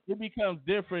 It becomes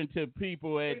different to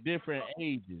people at different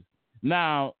ages.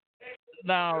 Now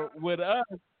with us,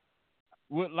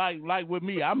 like with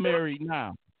me, I'm married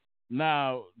now.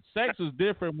 Now, sex was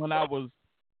different when I was,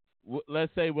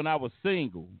 let's say, when I was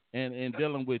single and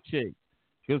dealing with chicks,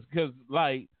 because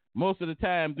like most of the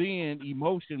time then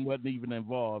emotion wasn't even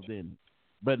involved in it.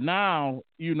 But now,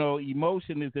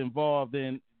 emotion is involved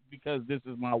in because this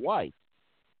is my wife.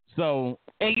 So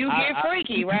and you get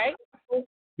freaky, right?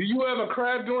 Do you ever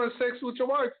cry during sex with your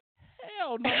wife?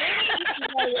 Hell no.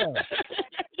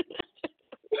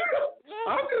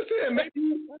 I'm just saying, maybe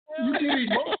you get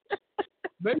emotional.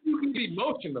 Maybe you can be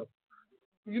emotional.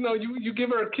 You give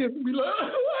her a kiss and be like,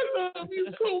 oh, I love you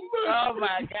so much. Oh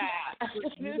my God.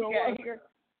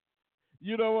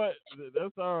 You know what?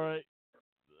 That's all right.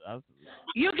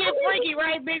 You get freaky,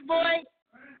 right, big boy?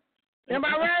 Am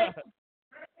I right?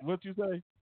 What you say?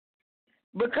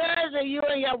 Because of you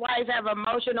and your wife have an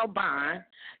emotional bond,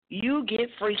 you get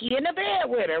freaky in the bed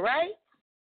with her, right?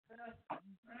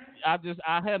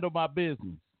 I handle my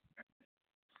business.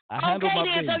 So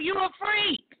you a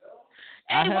freak.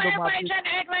 Hey, why everybody trying to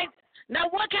act like? Now,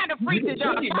 what kind of freaks is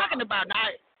y'all talking about? Now,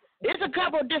 there's a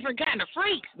couple of different kind of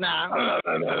freaks now. What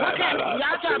kind of,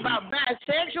 y'all talking about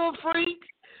bisexual freaks,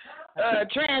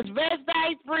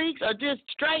 transvestite freaks, or just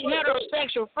straight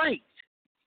heterosexual freaks?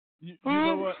 You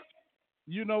know what?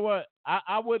 You know what?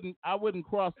 I wouldn't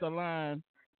cross the line.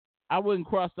 I wouldn't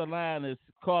cross the line as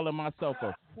calling myself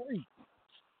a freak.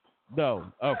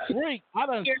 No, a freak. I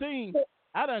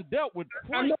done dealt with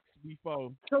freaks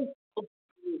before.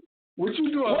 Would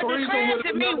you do a threesome with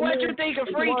to me what you think a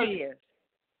freak is?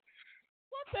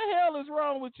 What the hell is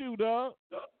wrong with you, dog?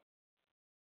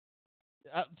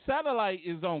 Satellite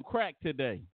is on crack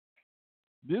today.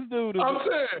 This dude is. I'm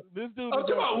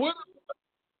talking about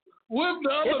what if the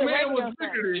other man was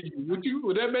bigger than you?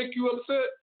 Would that make you upset?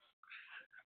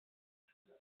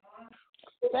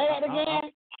 Say that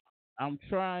again. I'm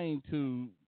trying to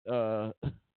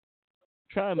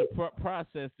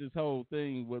process this whole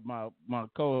thing with my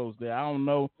co-host there. I don't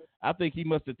know. I think he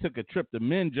must have took a trip to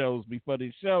Minjo's before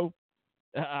this show.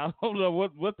 I don't know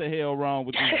what the hell wrong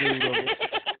with this dude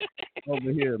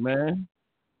over here, man.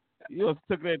 He must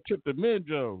have took that trip to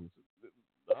Minjo's.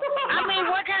 I mean,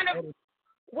 what kind of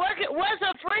What's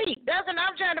a freak? That's what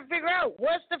I'm trying to figure out.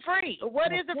 What's the freak?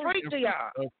 What is a freak to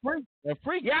y'all? A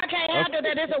freak. Y'all can't handle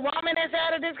that it's a woman that's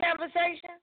out of this conversation?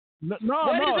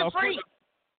 What is a freak?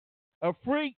 A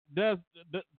freak does,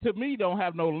 to me, don't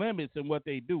have no limits in what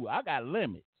they do. I got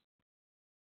limits.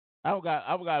 I've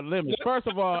got limits. First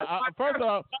of all,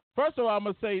 I'm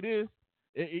gonna say this.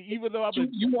 Even though I'm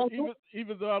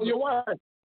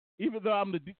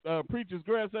the preacher's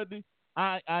grandson,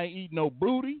 I ain't eat no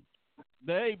booty.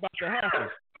 That ain't about to happen.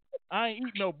 I ain't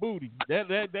eat no booty.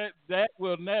 That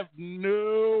will never,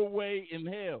 no way in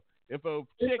hell. If a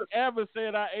chick ever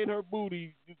said I ate her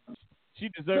booty, she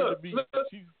deserves to be.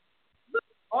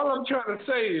 All I'm trying to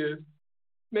say is,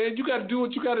 man, you got to do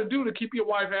what you got to do to keep your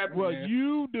wife happy. Well, man.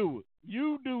 you do it.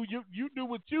 You do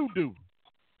what you do.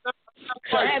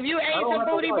 So have you ate some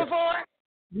booty before?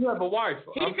 You have a wife.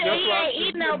 He said he ain't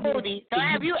eating no booty. So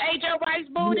have you ate your wife's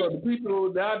booty? The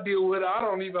people that I deal with, I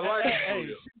don't even like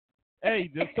it.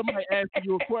 Hey, somebody asked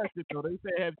you a question though. They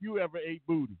said, "Have you ever ate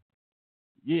booty?"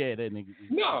 Yeah, that nigga.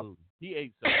 No, booty. He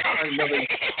ate some. I ain't never.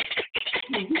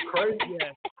 You crazy?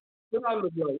 Yeah. What I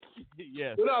look like?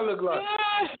 Yeah. What I look like?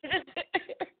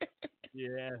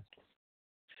 Yeah.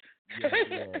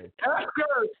 Ask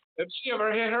her if she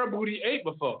ever had her booty ate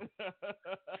before.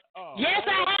 Oh, yes,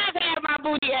 I have had my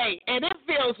booty ate, and it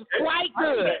feels quite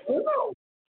good.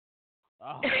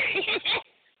 Oh.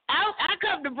 I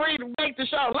come to bring to make the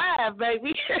show live,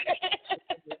 baby.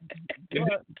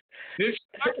 This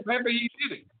remember he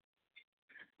did it.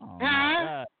 Oh,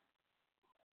 huh?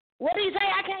 What did he say?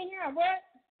 I can't hear him.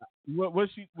 What? What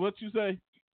you say?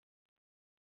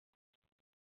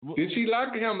 Did she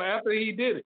like him after he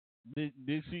did it?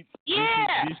 Did she?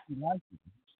 Yeah. Did she like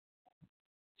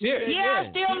it? Yeah, I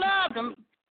still loved him.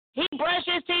 He brushed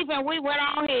his teeth and we went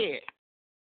on here.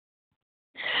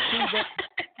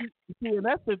 See, and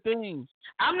that's the thing.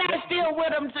 I'm not still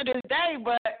with him to this day,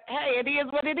 but hey, it is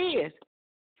what it is.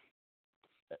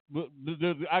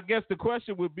 I guess the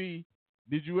question would be,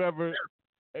 did you ever?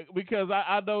 Because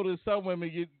I noticed some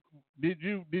women. Did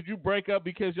you break up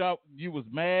because you was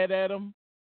mad at him?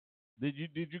 Did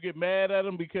you get mad at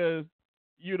him because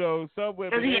some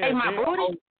women? Because he ate my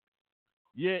booty.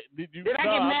 Yeah. Did I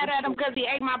get mad at him because he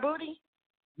ate my booty?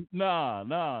 No,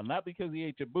 not because he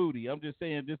ate your booty. I'm just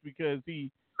saying just because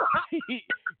he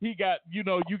got you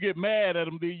get mad at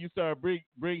him, then you start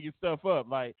bringing stuff up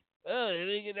like,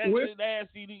 nigga, that's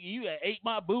nasty. You ate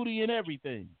my booty and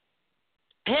everything.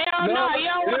 Hell no, you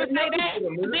don't want to say that.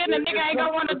 Then the nigga ain't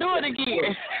gonna want to do it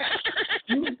again.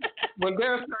 When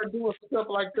guys start doing stuff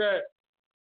like that,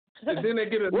 and then they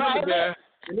get another guy,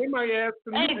 and they might ask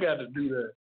the new guy to do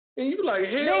that, and you be like,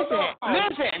 hell no.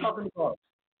 Listen.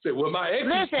 Say, well, my ex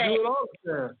used to do it all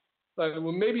the time. Like,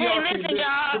 well, maybe y'all can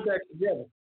get back together.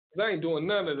 'Cause I ain't doing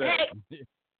none of that.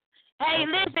 Hey,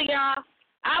 listen, y'all.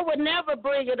 I would never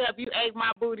bring it up. You ate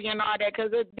my booty and all that,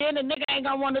 because then the nigga ain't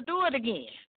gonna want to do it again.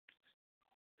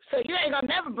 So you ain't gonna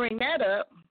never bring that up.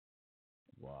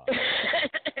 Wow.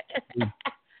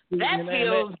 That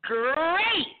feels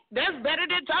great. That's better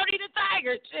than Tony the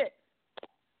Tiger. Shit.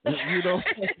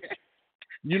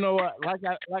 You know what? Like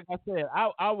I said,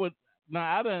 I would.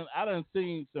 Now I done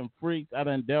seen some freaks. I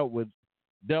done dealt with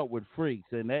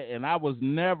freaks, and I was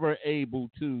never able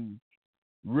to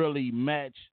really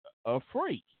match a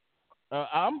freak.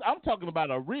 I'm talking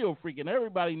about a real freak, and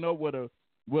everybody know what a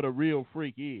real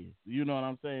freak is. You know what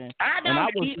I'm saying?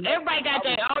 Everybody got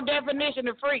their own definition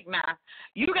of freak now.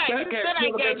 You still ain't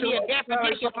gave me a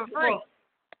definition for freak.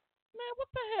 Man, what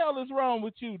the hell is wrong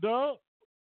with you, dog?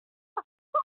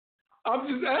 I'm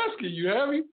just asking you,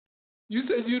 have you? You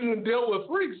said you didn't deal with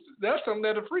freaks. That's something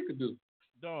that a freak could do.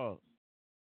 Dog,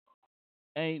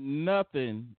 ain't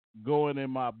nothing going in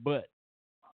my butt.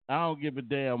 I don't give a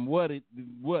damn what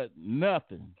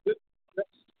nothing.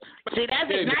 See, that's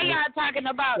it. Now y'all talking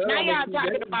about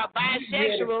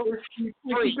bisexual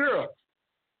freaks.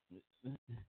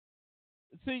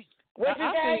 See, what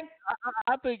you say?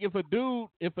 I think if a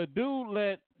dude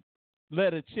let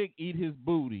a chick eat his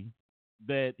booty,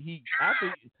 I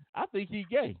think he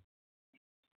gay.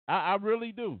 I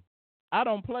really do. I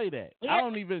don't play that. I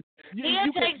don't even.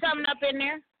 He'll take something up in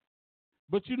there.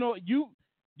 But you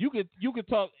could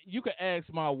talk. You could ask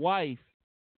my wife.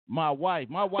 My wife.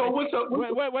 So wait.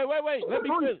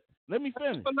 Let me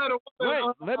finish.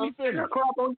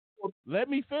 Let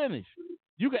me finish.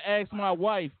 You can ask my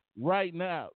wife right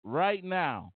now.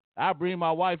 I bring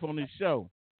my wife on this show.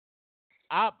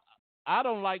 I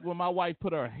don't like when my wife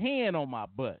put her hand on my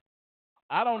butt.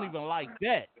 I don't even like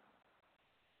that.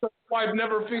 Wife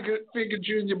never fingered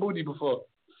you in your booty before.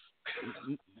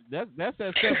 That's that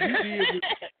stuff you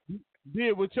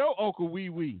did with your Uncle Wee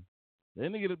Wee.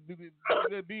 That nigga did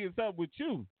something with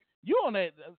you. You on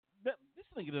that this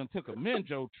nigga done took a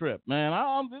Minjo trip, man. I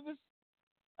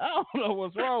don't know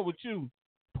what's wrong with you.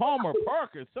 Palmer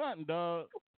Parker, something, dog.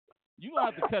 You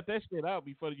gonna have to cut that shit out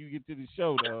before you get to the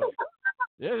show, dog.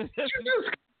 You just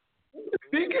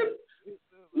speaking?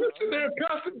 Listen there,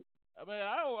 cousin. I mean,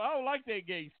 I don't like that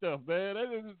gay stuff, man.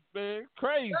 That is, man,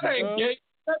 crazy. That ain't gay.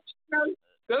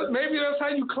 Maybe that's how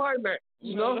you climax,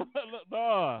 you know?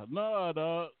 No,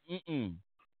 dog.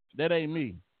 That ain't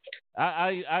me.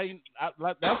 I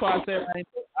that's why I said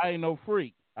I ain't no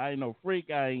freak. I ain't no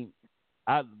freak.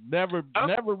 I've never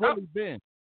really been.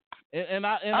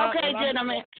 Okay,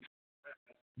 gentlemen.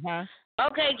 Huh?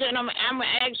 Okay, gentlemen, I'm gonna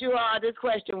ask you all this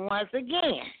question once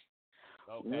again.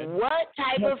 Okay. What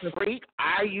type of freak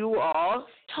are you all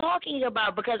talking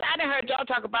about? Because I done heard y'all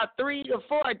talk about 3 to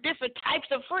 4 different types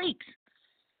of freaks.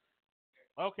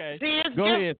 Okay. See, Go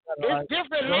ahead. It's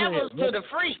different levels to the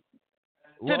freak,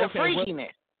 to the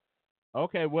freakiness.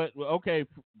 Okay,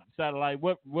 Satellite.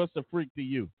 What's a freak to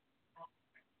you?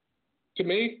 To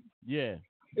me? Yeah.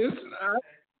 It's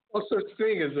no such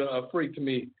thing as a freak to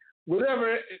me.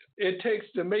 Whatever it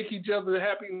takes to make each other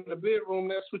happy in the bedroom,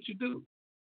 that's what you do.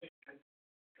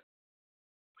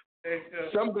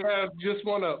 Some guys just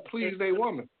want to please their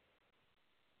woman.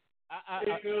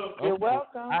 You're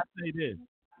welcome.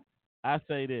 I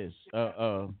say this.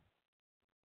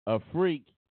 A freak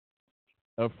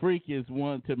is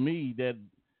one to me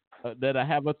that I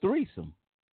have a threesome.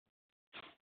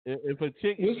 If a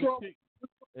chick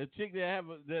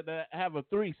that have a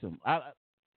threesome,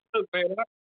 Look, man,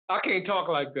 I can't talk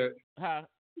like that. How?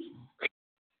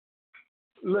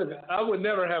 Look, I would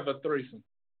never have a threesome.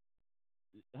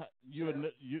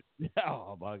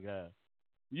 Oh my God!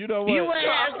 You know what? You wouldn't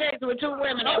have sex with 2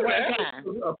 women at one time.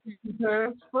 A few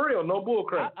times, for real, no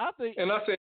bullcrap. I think, and I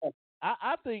said,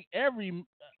 I think every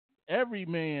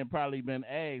man probably been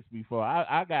asked before.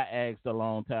 I got asked a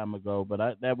long time ago,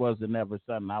 but that wasn't never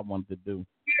something I wanted to do.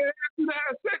 Yeah, you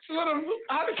had sex with him.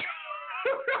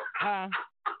 Huh?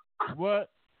 What?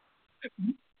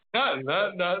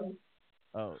 Nothing.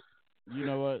 Oh, you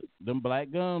know what? Them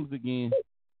black gums again.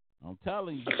 I'm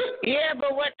telling you. Yeah,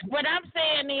 but what I'm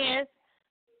saying is,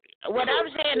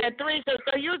 that 3.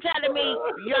 So you telling me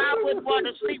y'all would want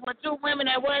to sleep with 2 women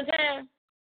at one time?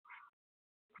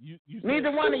 You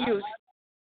Neither one of you.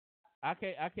 I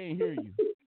can't hear you.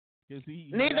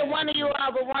 Neither one of you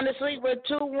all would want to sleep with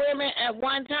 2 women at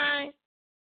one time?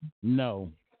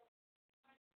 No.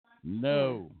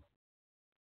 No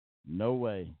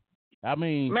way. I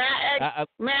mean, may I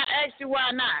ask you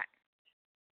why not?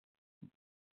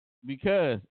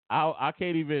 Because I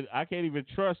can't even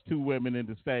trust 2 women in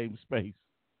the same space.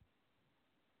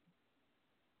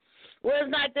 Well,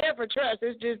 it's not there for trust.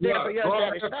 It's just there for your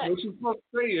satisfaction. What you're supposed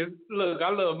to say is, look,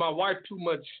 I love my wife too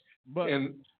much,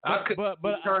 I couldn't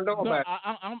be turned on by it.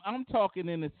 I'm talking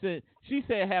in the sense. She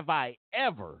said, "Have I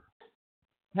ever?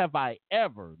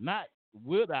 Not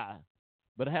would I,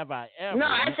 but have I ever?" No,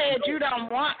 I said you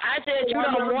don't want.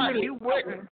 You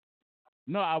wouldn't.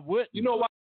 No, I wouldn't. You know why?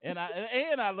 And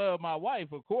I love my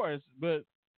wife, of course, but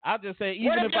I just say even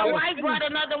what if your wife brought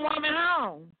another woman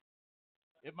home?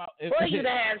 For you to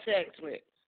have sex with.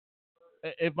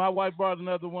 If my wife brought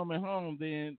another woman home,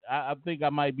 then I think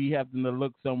I might be having to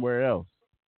look somewhere else.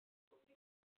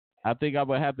 I think I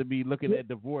would have to be looking at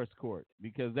divorce court,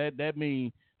 because that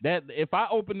means that if I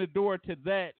open the door to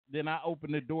that, then I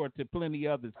open the door to plenty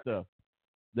other stuff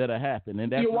that'll happen,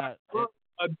 and that's not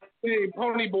a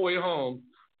pony boy home.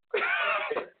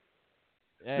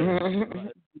 Hey,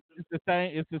 it's the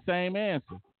same. It's the same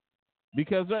answer.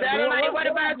 Because Satellite, what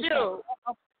about you?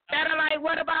 Satellite,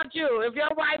 what about you? If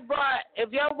your wife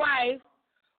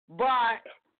brought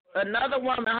another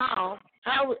woman home,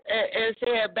 and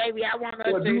said, "Baby, I want us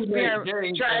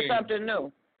to try something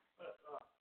new,"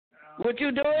 would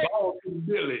you do it?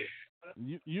 Billy.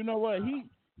 You know what? He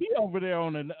over there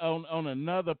on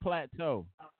another plateau.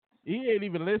 He ain't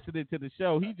even listening to the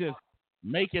show. He just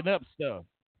making up stuff.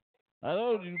 I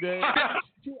told you that.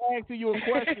 She asking you a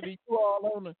question, and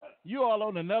you all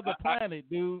on another planet,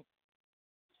 dude.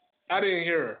 I didn't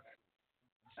hear her.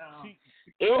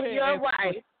 If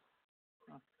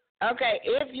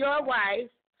your wife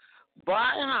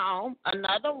brought home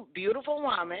another beautiful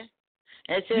woman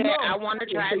and said, "I want to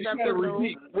try something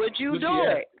new," would you do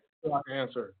it? So I can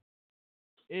answer.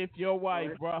 If your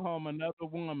wife brought home another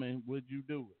woman, would you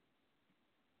do it?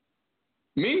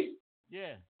 Me?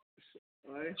 Yeah.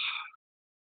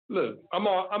 Look, I'm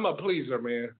a pleaser,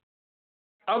 man.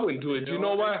 I wouldn't do it. You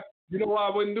know why? You know why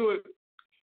I wouldn't do it?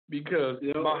 Because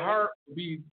my heart would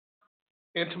be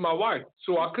into my wife,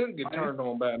 so I couldn't get turned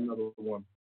on by another woman.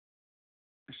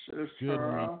 Good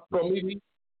answer. From me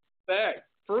back.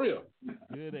 For real.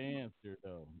 Good answer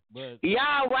though. But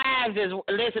Y'all wives is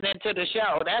listening to the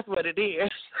show. That's what it is.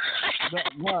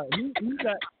 no,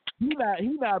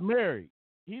 he's not married.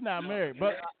 He's not married.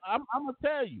 But I'm gonna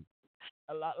tell you,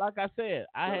 like I said,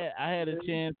 I had a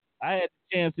chance. I had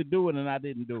a chance to do it, and I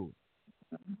didn't do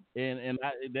it. And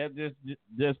that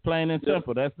just plain and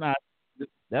simple. That's not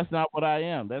what I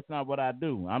am. That's not what I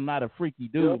do. I'm not a freaky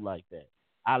dude like that.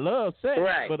 I love sex,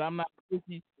 but I'm not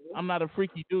a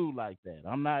freaky dude like that.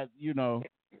 I'm not, you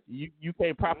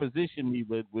can't proposition me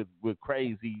with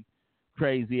crazy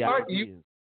ideas.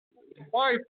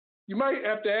 Wife, you might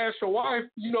have to ask your wife,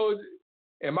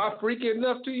 am I freaky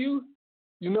enough to you?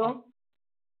 We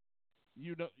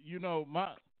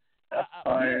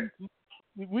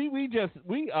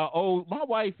are old. My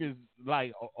wife is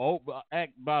like old,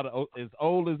 act about as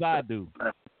old as I do.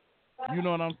 You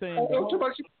know what I'm saying?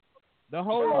 The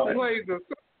whole you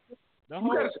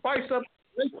gotta spice up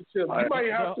the relationship. You might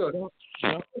have to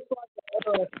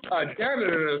a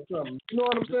janitor or something. You know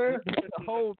what I'm saying? The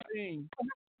whole thing.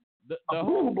 The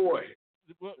whole boy.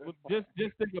 Just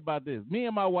think about this. Me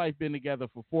and my wife been together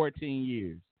for 14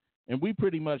 years, and we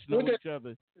pretty much know each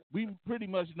other. We pretty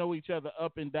much know each other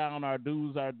up and down, our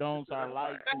do's, our don'ts, our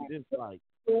likes and dislikes.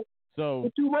 So,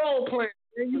 but you role play,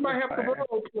 man. You might have to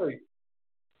role play.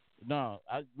 No,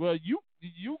 you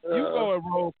go and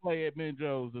role play at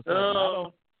Menjo's or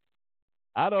something.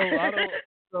 I don't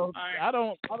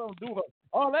do it.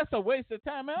 Oh, that's a waste of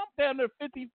time, man. I'm down there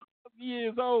 50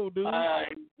 years old, dude.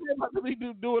 We're not really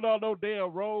doing all no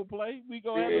damn role play. We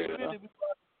go have a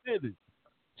finish.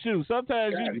 Shoot,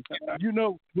 sometimes when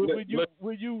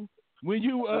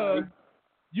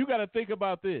you got to think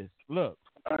about this. Look,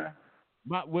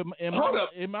 in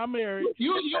my marriage,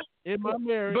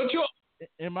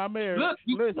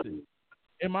 listen,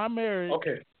 in my marriage,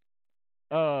 okay.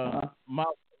 I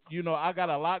got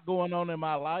a lot going on in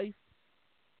my life.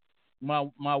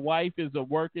 My wife is a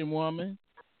working woman.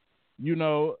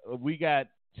 We got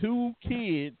 2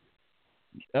 kids,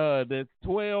 that's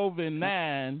 12 and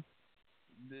 9,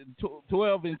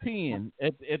 12 and 10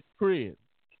 at the crib.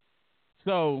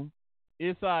 So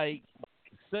it's like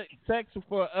sex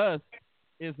for us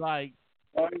is like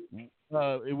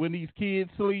when these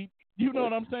kids sleep. You know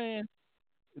what I'm saying?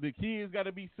 The kids got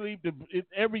to be asleep.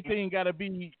 Everything got to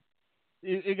be.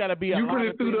 It got to be. You put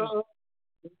it through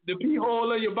the pee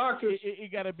hole of your boxers.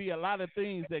 It got to be a lot of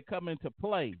things that come into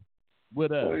play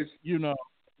with us.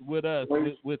 With us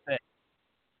with that.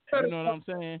 You know what I'm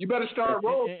saying? You better start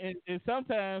rolling. And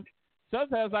sometimes,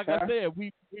 like I said,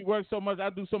 we work so much. I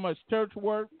do so much church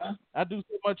work. I do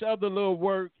so much other little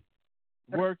work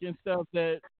and stuff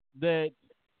that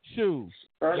shoes.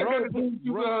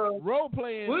 Role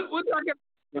playing.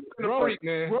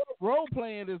 Role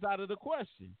playing is out of the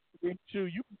question.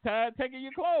 Shoot, you tired taking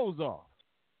your clothes off.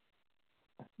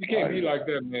 You can't be like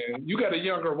that, man. You got a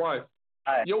younger wife.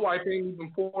 Your wife ain't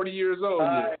even 40 years old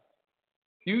yet.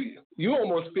 You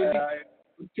almost 50.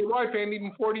 Your wife ain't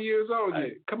even 40 years old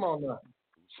yet. Come on now.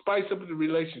 Spice up the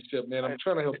relationship, man. I'm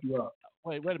trying to help you out.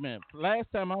 Wait a minute.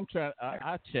 Last time I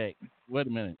checked. Wait a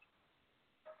minute.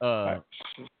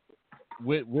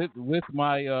 With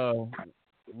my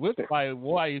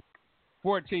wife,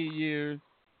 14 years,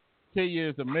 10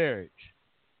 years of marriage.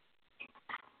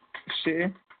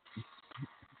 Shit.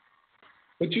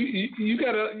 But you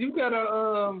gotta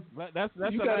that's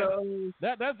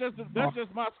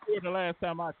just my score the last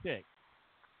time I checked.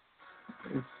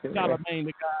 Charlamagne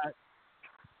the God.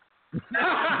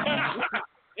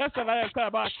 That's the last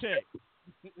time I checked.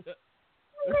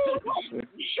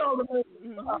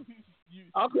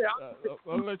 I'll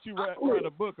let you write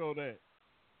a book on that.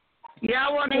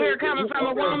 Y'all want to hear coming from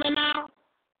a woman now?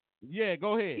 Yeah,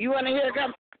 go ahead. You want to hear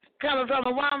coming from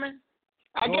a woman?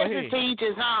 I guess it's to each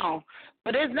his own.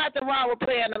 But there's nothing wrong with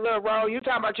playing a little role. You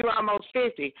talking about you almost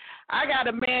 50. I got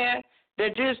a man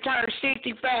that just turned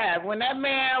 65. When that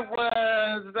man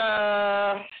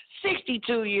was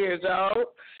 62 years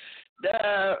old,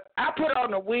 I put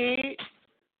on a wig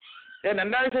and a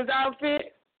nurse's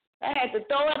outfit. I had to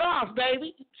throw it off,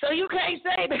 baby. So you can't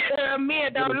say that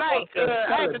men don't like.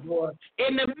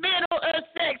 In the middle of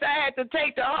sex, I had to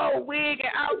take the whole wig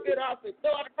and outfit off and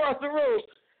throw it across the room.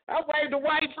 I waved the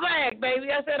white flag,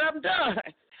 baby. I said, I'm done.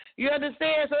 You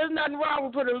understand? So there's nothing wrong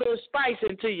with putting a little spice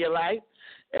into your life.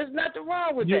 There's nothing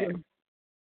wrong with that.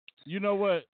 You know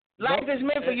what? Life is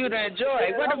meant for you to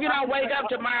enjoy. What if you don't wake up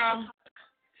tomorrow?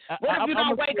 What if you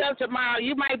don't wake up tomorrow?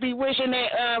 You might be wishing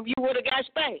that you would have got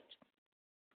spanked.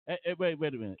 Hey, wait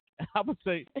a minute. I would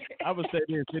say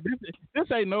this.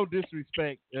 This ain't no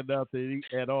disrespect or nothing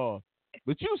at all.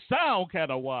 But you sound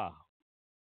kind of wild.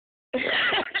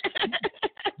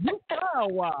 You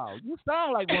sound wild. You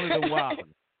sound like one of the wild.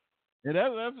 And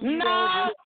that's you No,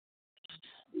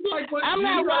 know, I'm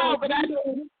not wild, but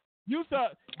you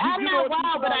sound. I'm you know not what you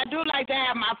wild, but I sound- do like to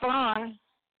have my fun.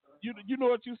 You know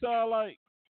what you sound like?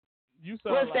 You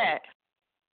sound What's like, that?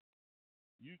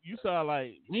 You sound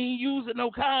like we ain't using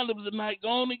no condoms tonight. Go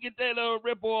on and get that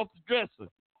rip off the dresser.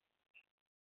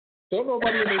 Don't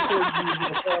nobody in this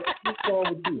world what's wrong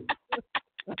with you?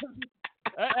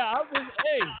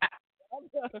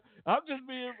 I'm just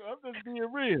being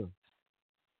real.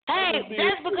 Hey,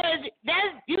 that's because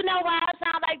you know why I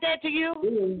sound like that to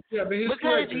you? Yeah,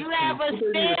 Because you have a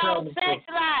stale sex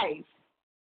life.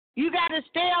 You got a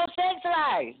stale sex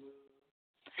life.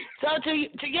 So to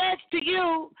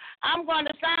you, I'm going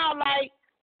to sound like,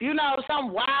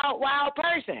 some wild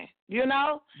person,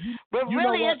 But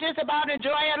really, it's just about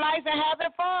enjoying life and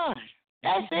having fun.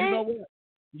 That's it.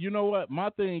 You know what? My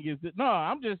thing is that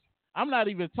I'm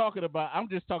just talking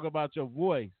about your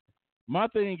voice. My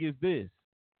thing is this.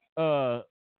 I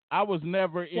was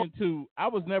never into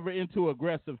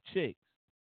aggressive chicks.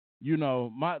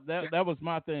 That was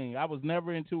my thing. I was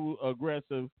never into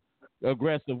aggressive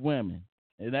women.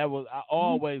 And that was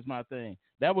always my thing.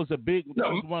 That was one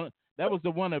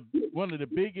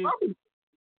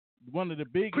of the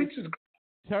biggest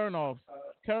turnoffs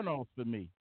for me.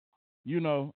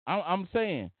 I'm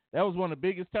saying that was one of the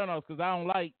biggest turnoffs because I don't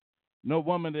like no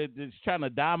woman that's trying to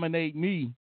dominate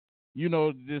me.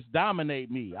 Just dominate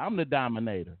me. I'm the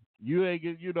dominator. You ain't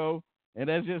and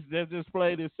that's just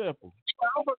plain and simple.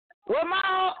 Well,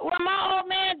 my old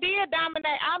man did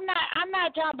dominate. I'm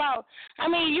not talking about. I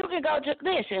mean, you can go to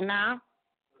listen now.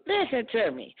 Listen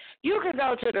to me. You can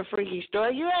go to the freaky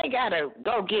store. You ain't gotta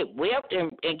go get whipped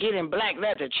and get in black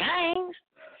leather chains.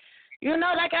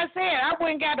 Like I said, I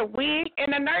went and got a wig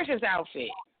and a nurse's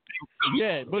outfit.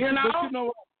 Yeah, but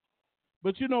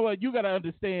you know what? You gotta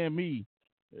understand me.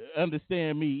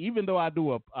 Even though I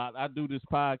do this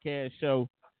podcast show,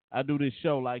 I do this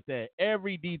show like that.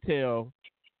 Every detail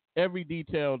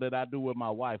that I do with my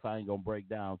wife, I ain't gonna break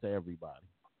down to everybody.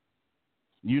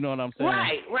 You know what I'm saying?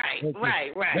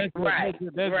 Right.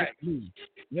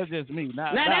 That's just me.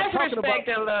 Now that's talking respect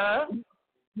and love.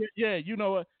 Yeah, you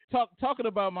know what? Talking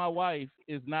about my wife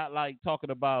is not like talking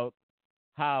about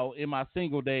how in my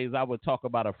single days I would talk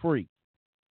about a freak.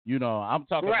 I'm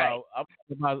talking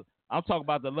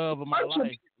about the love of my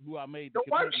life, who I made. The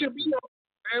wife should be.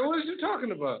 Man, what are you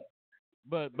talking about?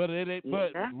 But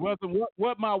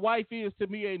what my wife is to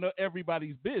me ain't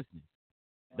everybody's business.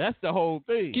 That's the whole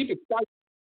thing. Keep it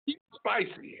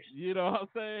spicy. You know what I'm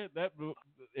saying? But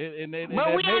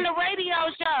we on the radio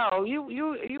show.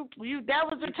 You that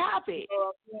was the topic.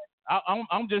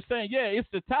 I'm just saying, yeah, it's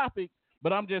the topic,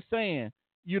 but I'm just saying,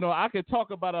 I could talk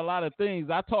about a lot of things.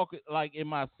 I talk like in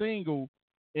my single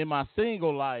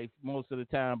life most of the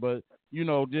time, but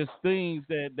just things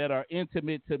that are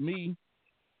intimate to me.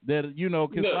 That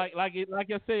cause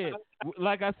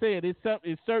like I said,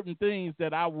 it's certain things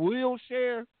that I will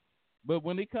share, but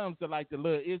when it comes to like the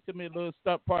little intimate little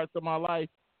stuff parts of my life,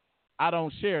 I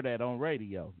don't share that on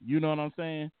radio. You know what I'm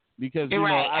saying? Because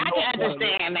I can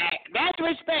understand that. That's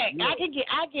respect. Yeah.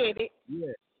 I get it.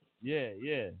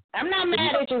 Yeah. I'm not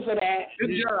mad at you for that.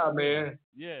 Good job, man.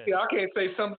 Yeah. I can't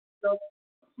say something.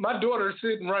 My daughter's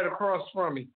sitting right across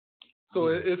from me. So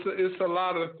it's a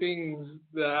lot of things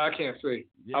that I can't say.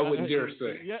 Yeah, I wouldn't dare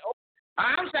say. Yeah.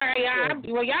 I'm sorry, y'all.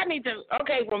 Well, y'all need to.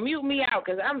 Okay, well, mute me out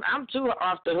because I'm too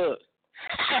off the hook.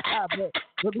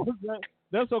 but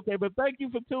that's okay. But thank you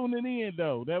for tuning in,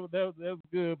 though. That was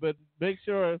good. But make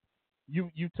sure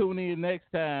you tune in next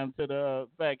time to the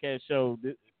Fat Cat Show.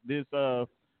 This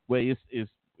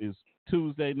it's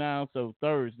Tuesday now, so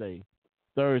Thursday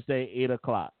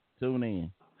 8:00. Tune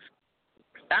in.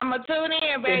 I'm going to tune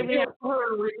in, baby.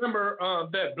 Remember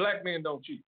that black men don't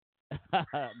cheat.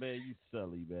 Man, you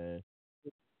silly, man.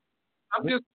 I'm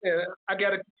just saying, I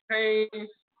got a campaign,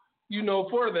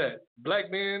 for that. Black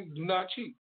men do not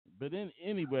cheat. But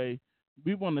anyway,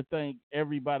 we want to thank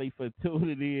everybody for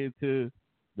tuning in to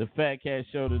the Fat Cat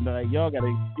Show tonight. Y'all got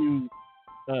to excuse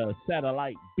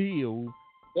Satellite Bill.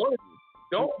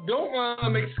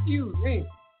 Don't excuse me.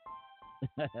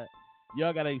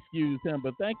 Y'all gotta excuse him,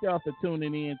 but thank y'all for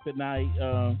tuning in tonight.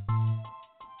 I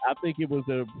think it was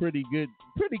a pretty good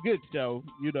show.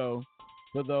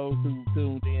 For those who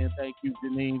tuned in, thank you,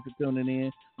 Janine, for tuning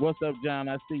in. What's up, John?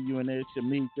 I see you in there,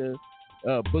 Shamika,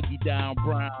 Boogie Down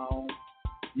Brown.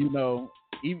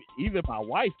 Even my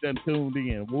wife done tuned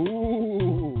in.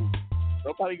 Woo!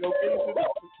 Nobody go get into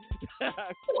that.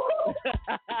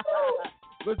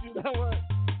 But you know what?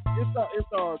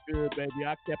 It's all good, baby.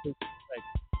 I kept it.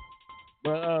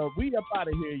 But we up out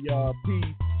of here, y'all. Peace.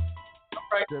 All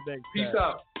right. Till next Peace time.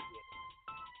 out.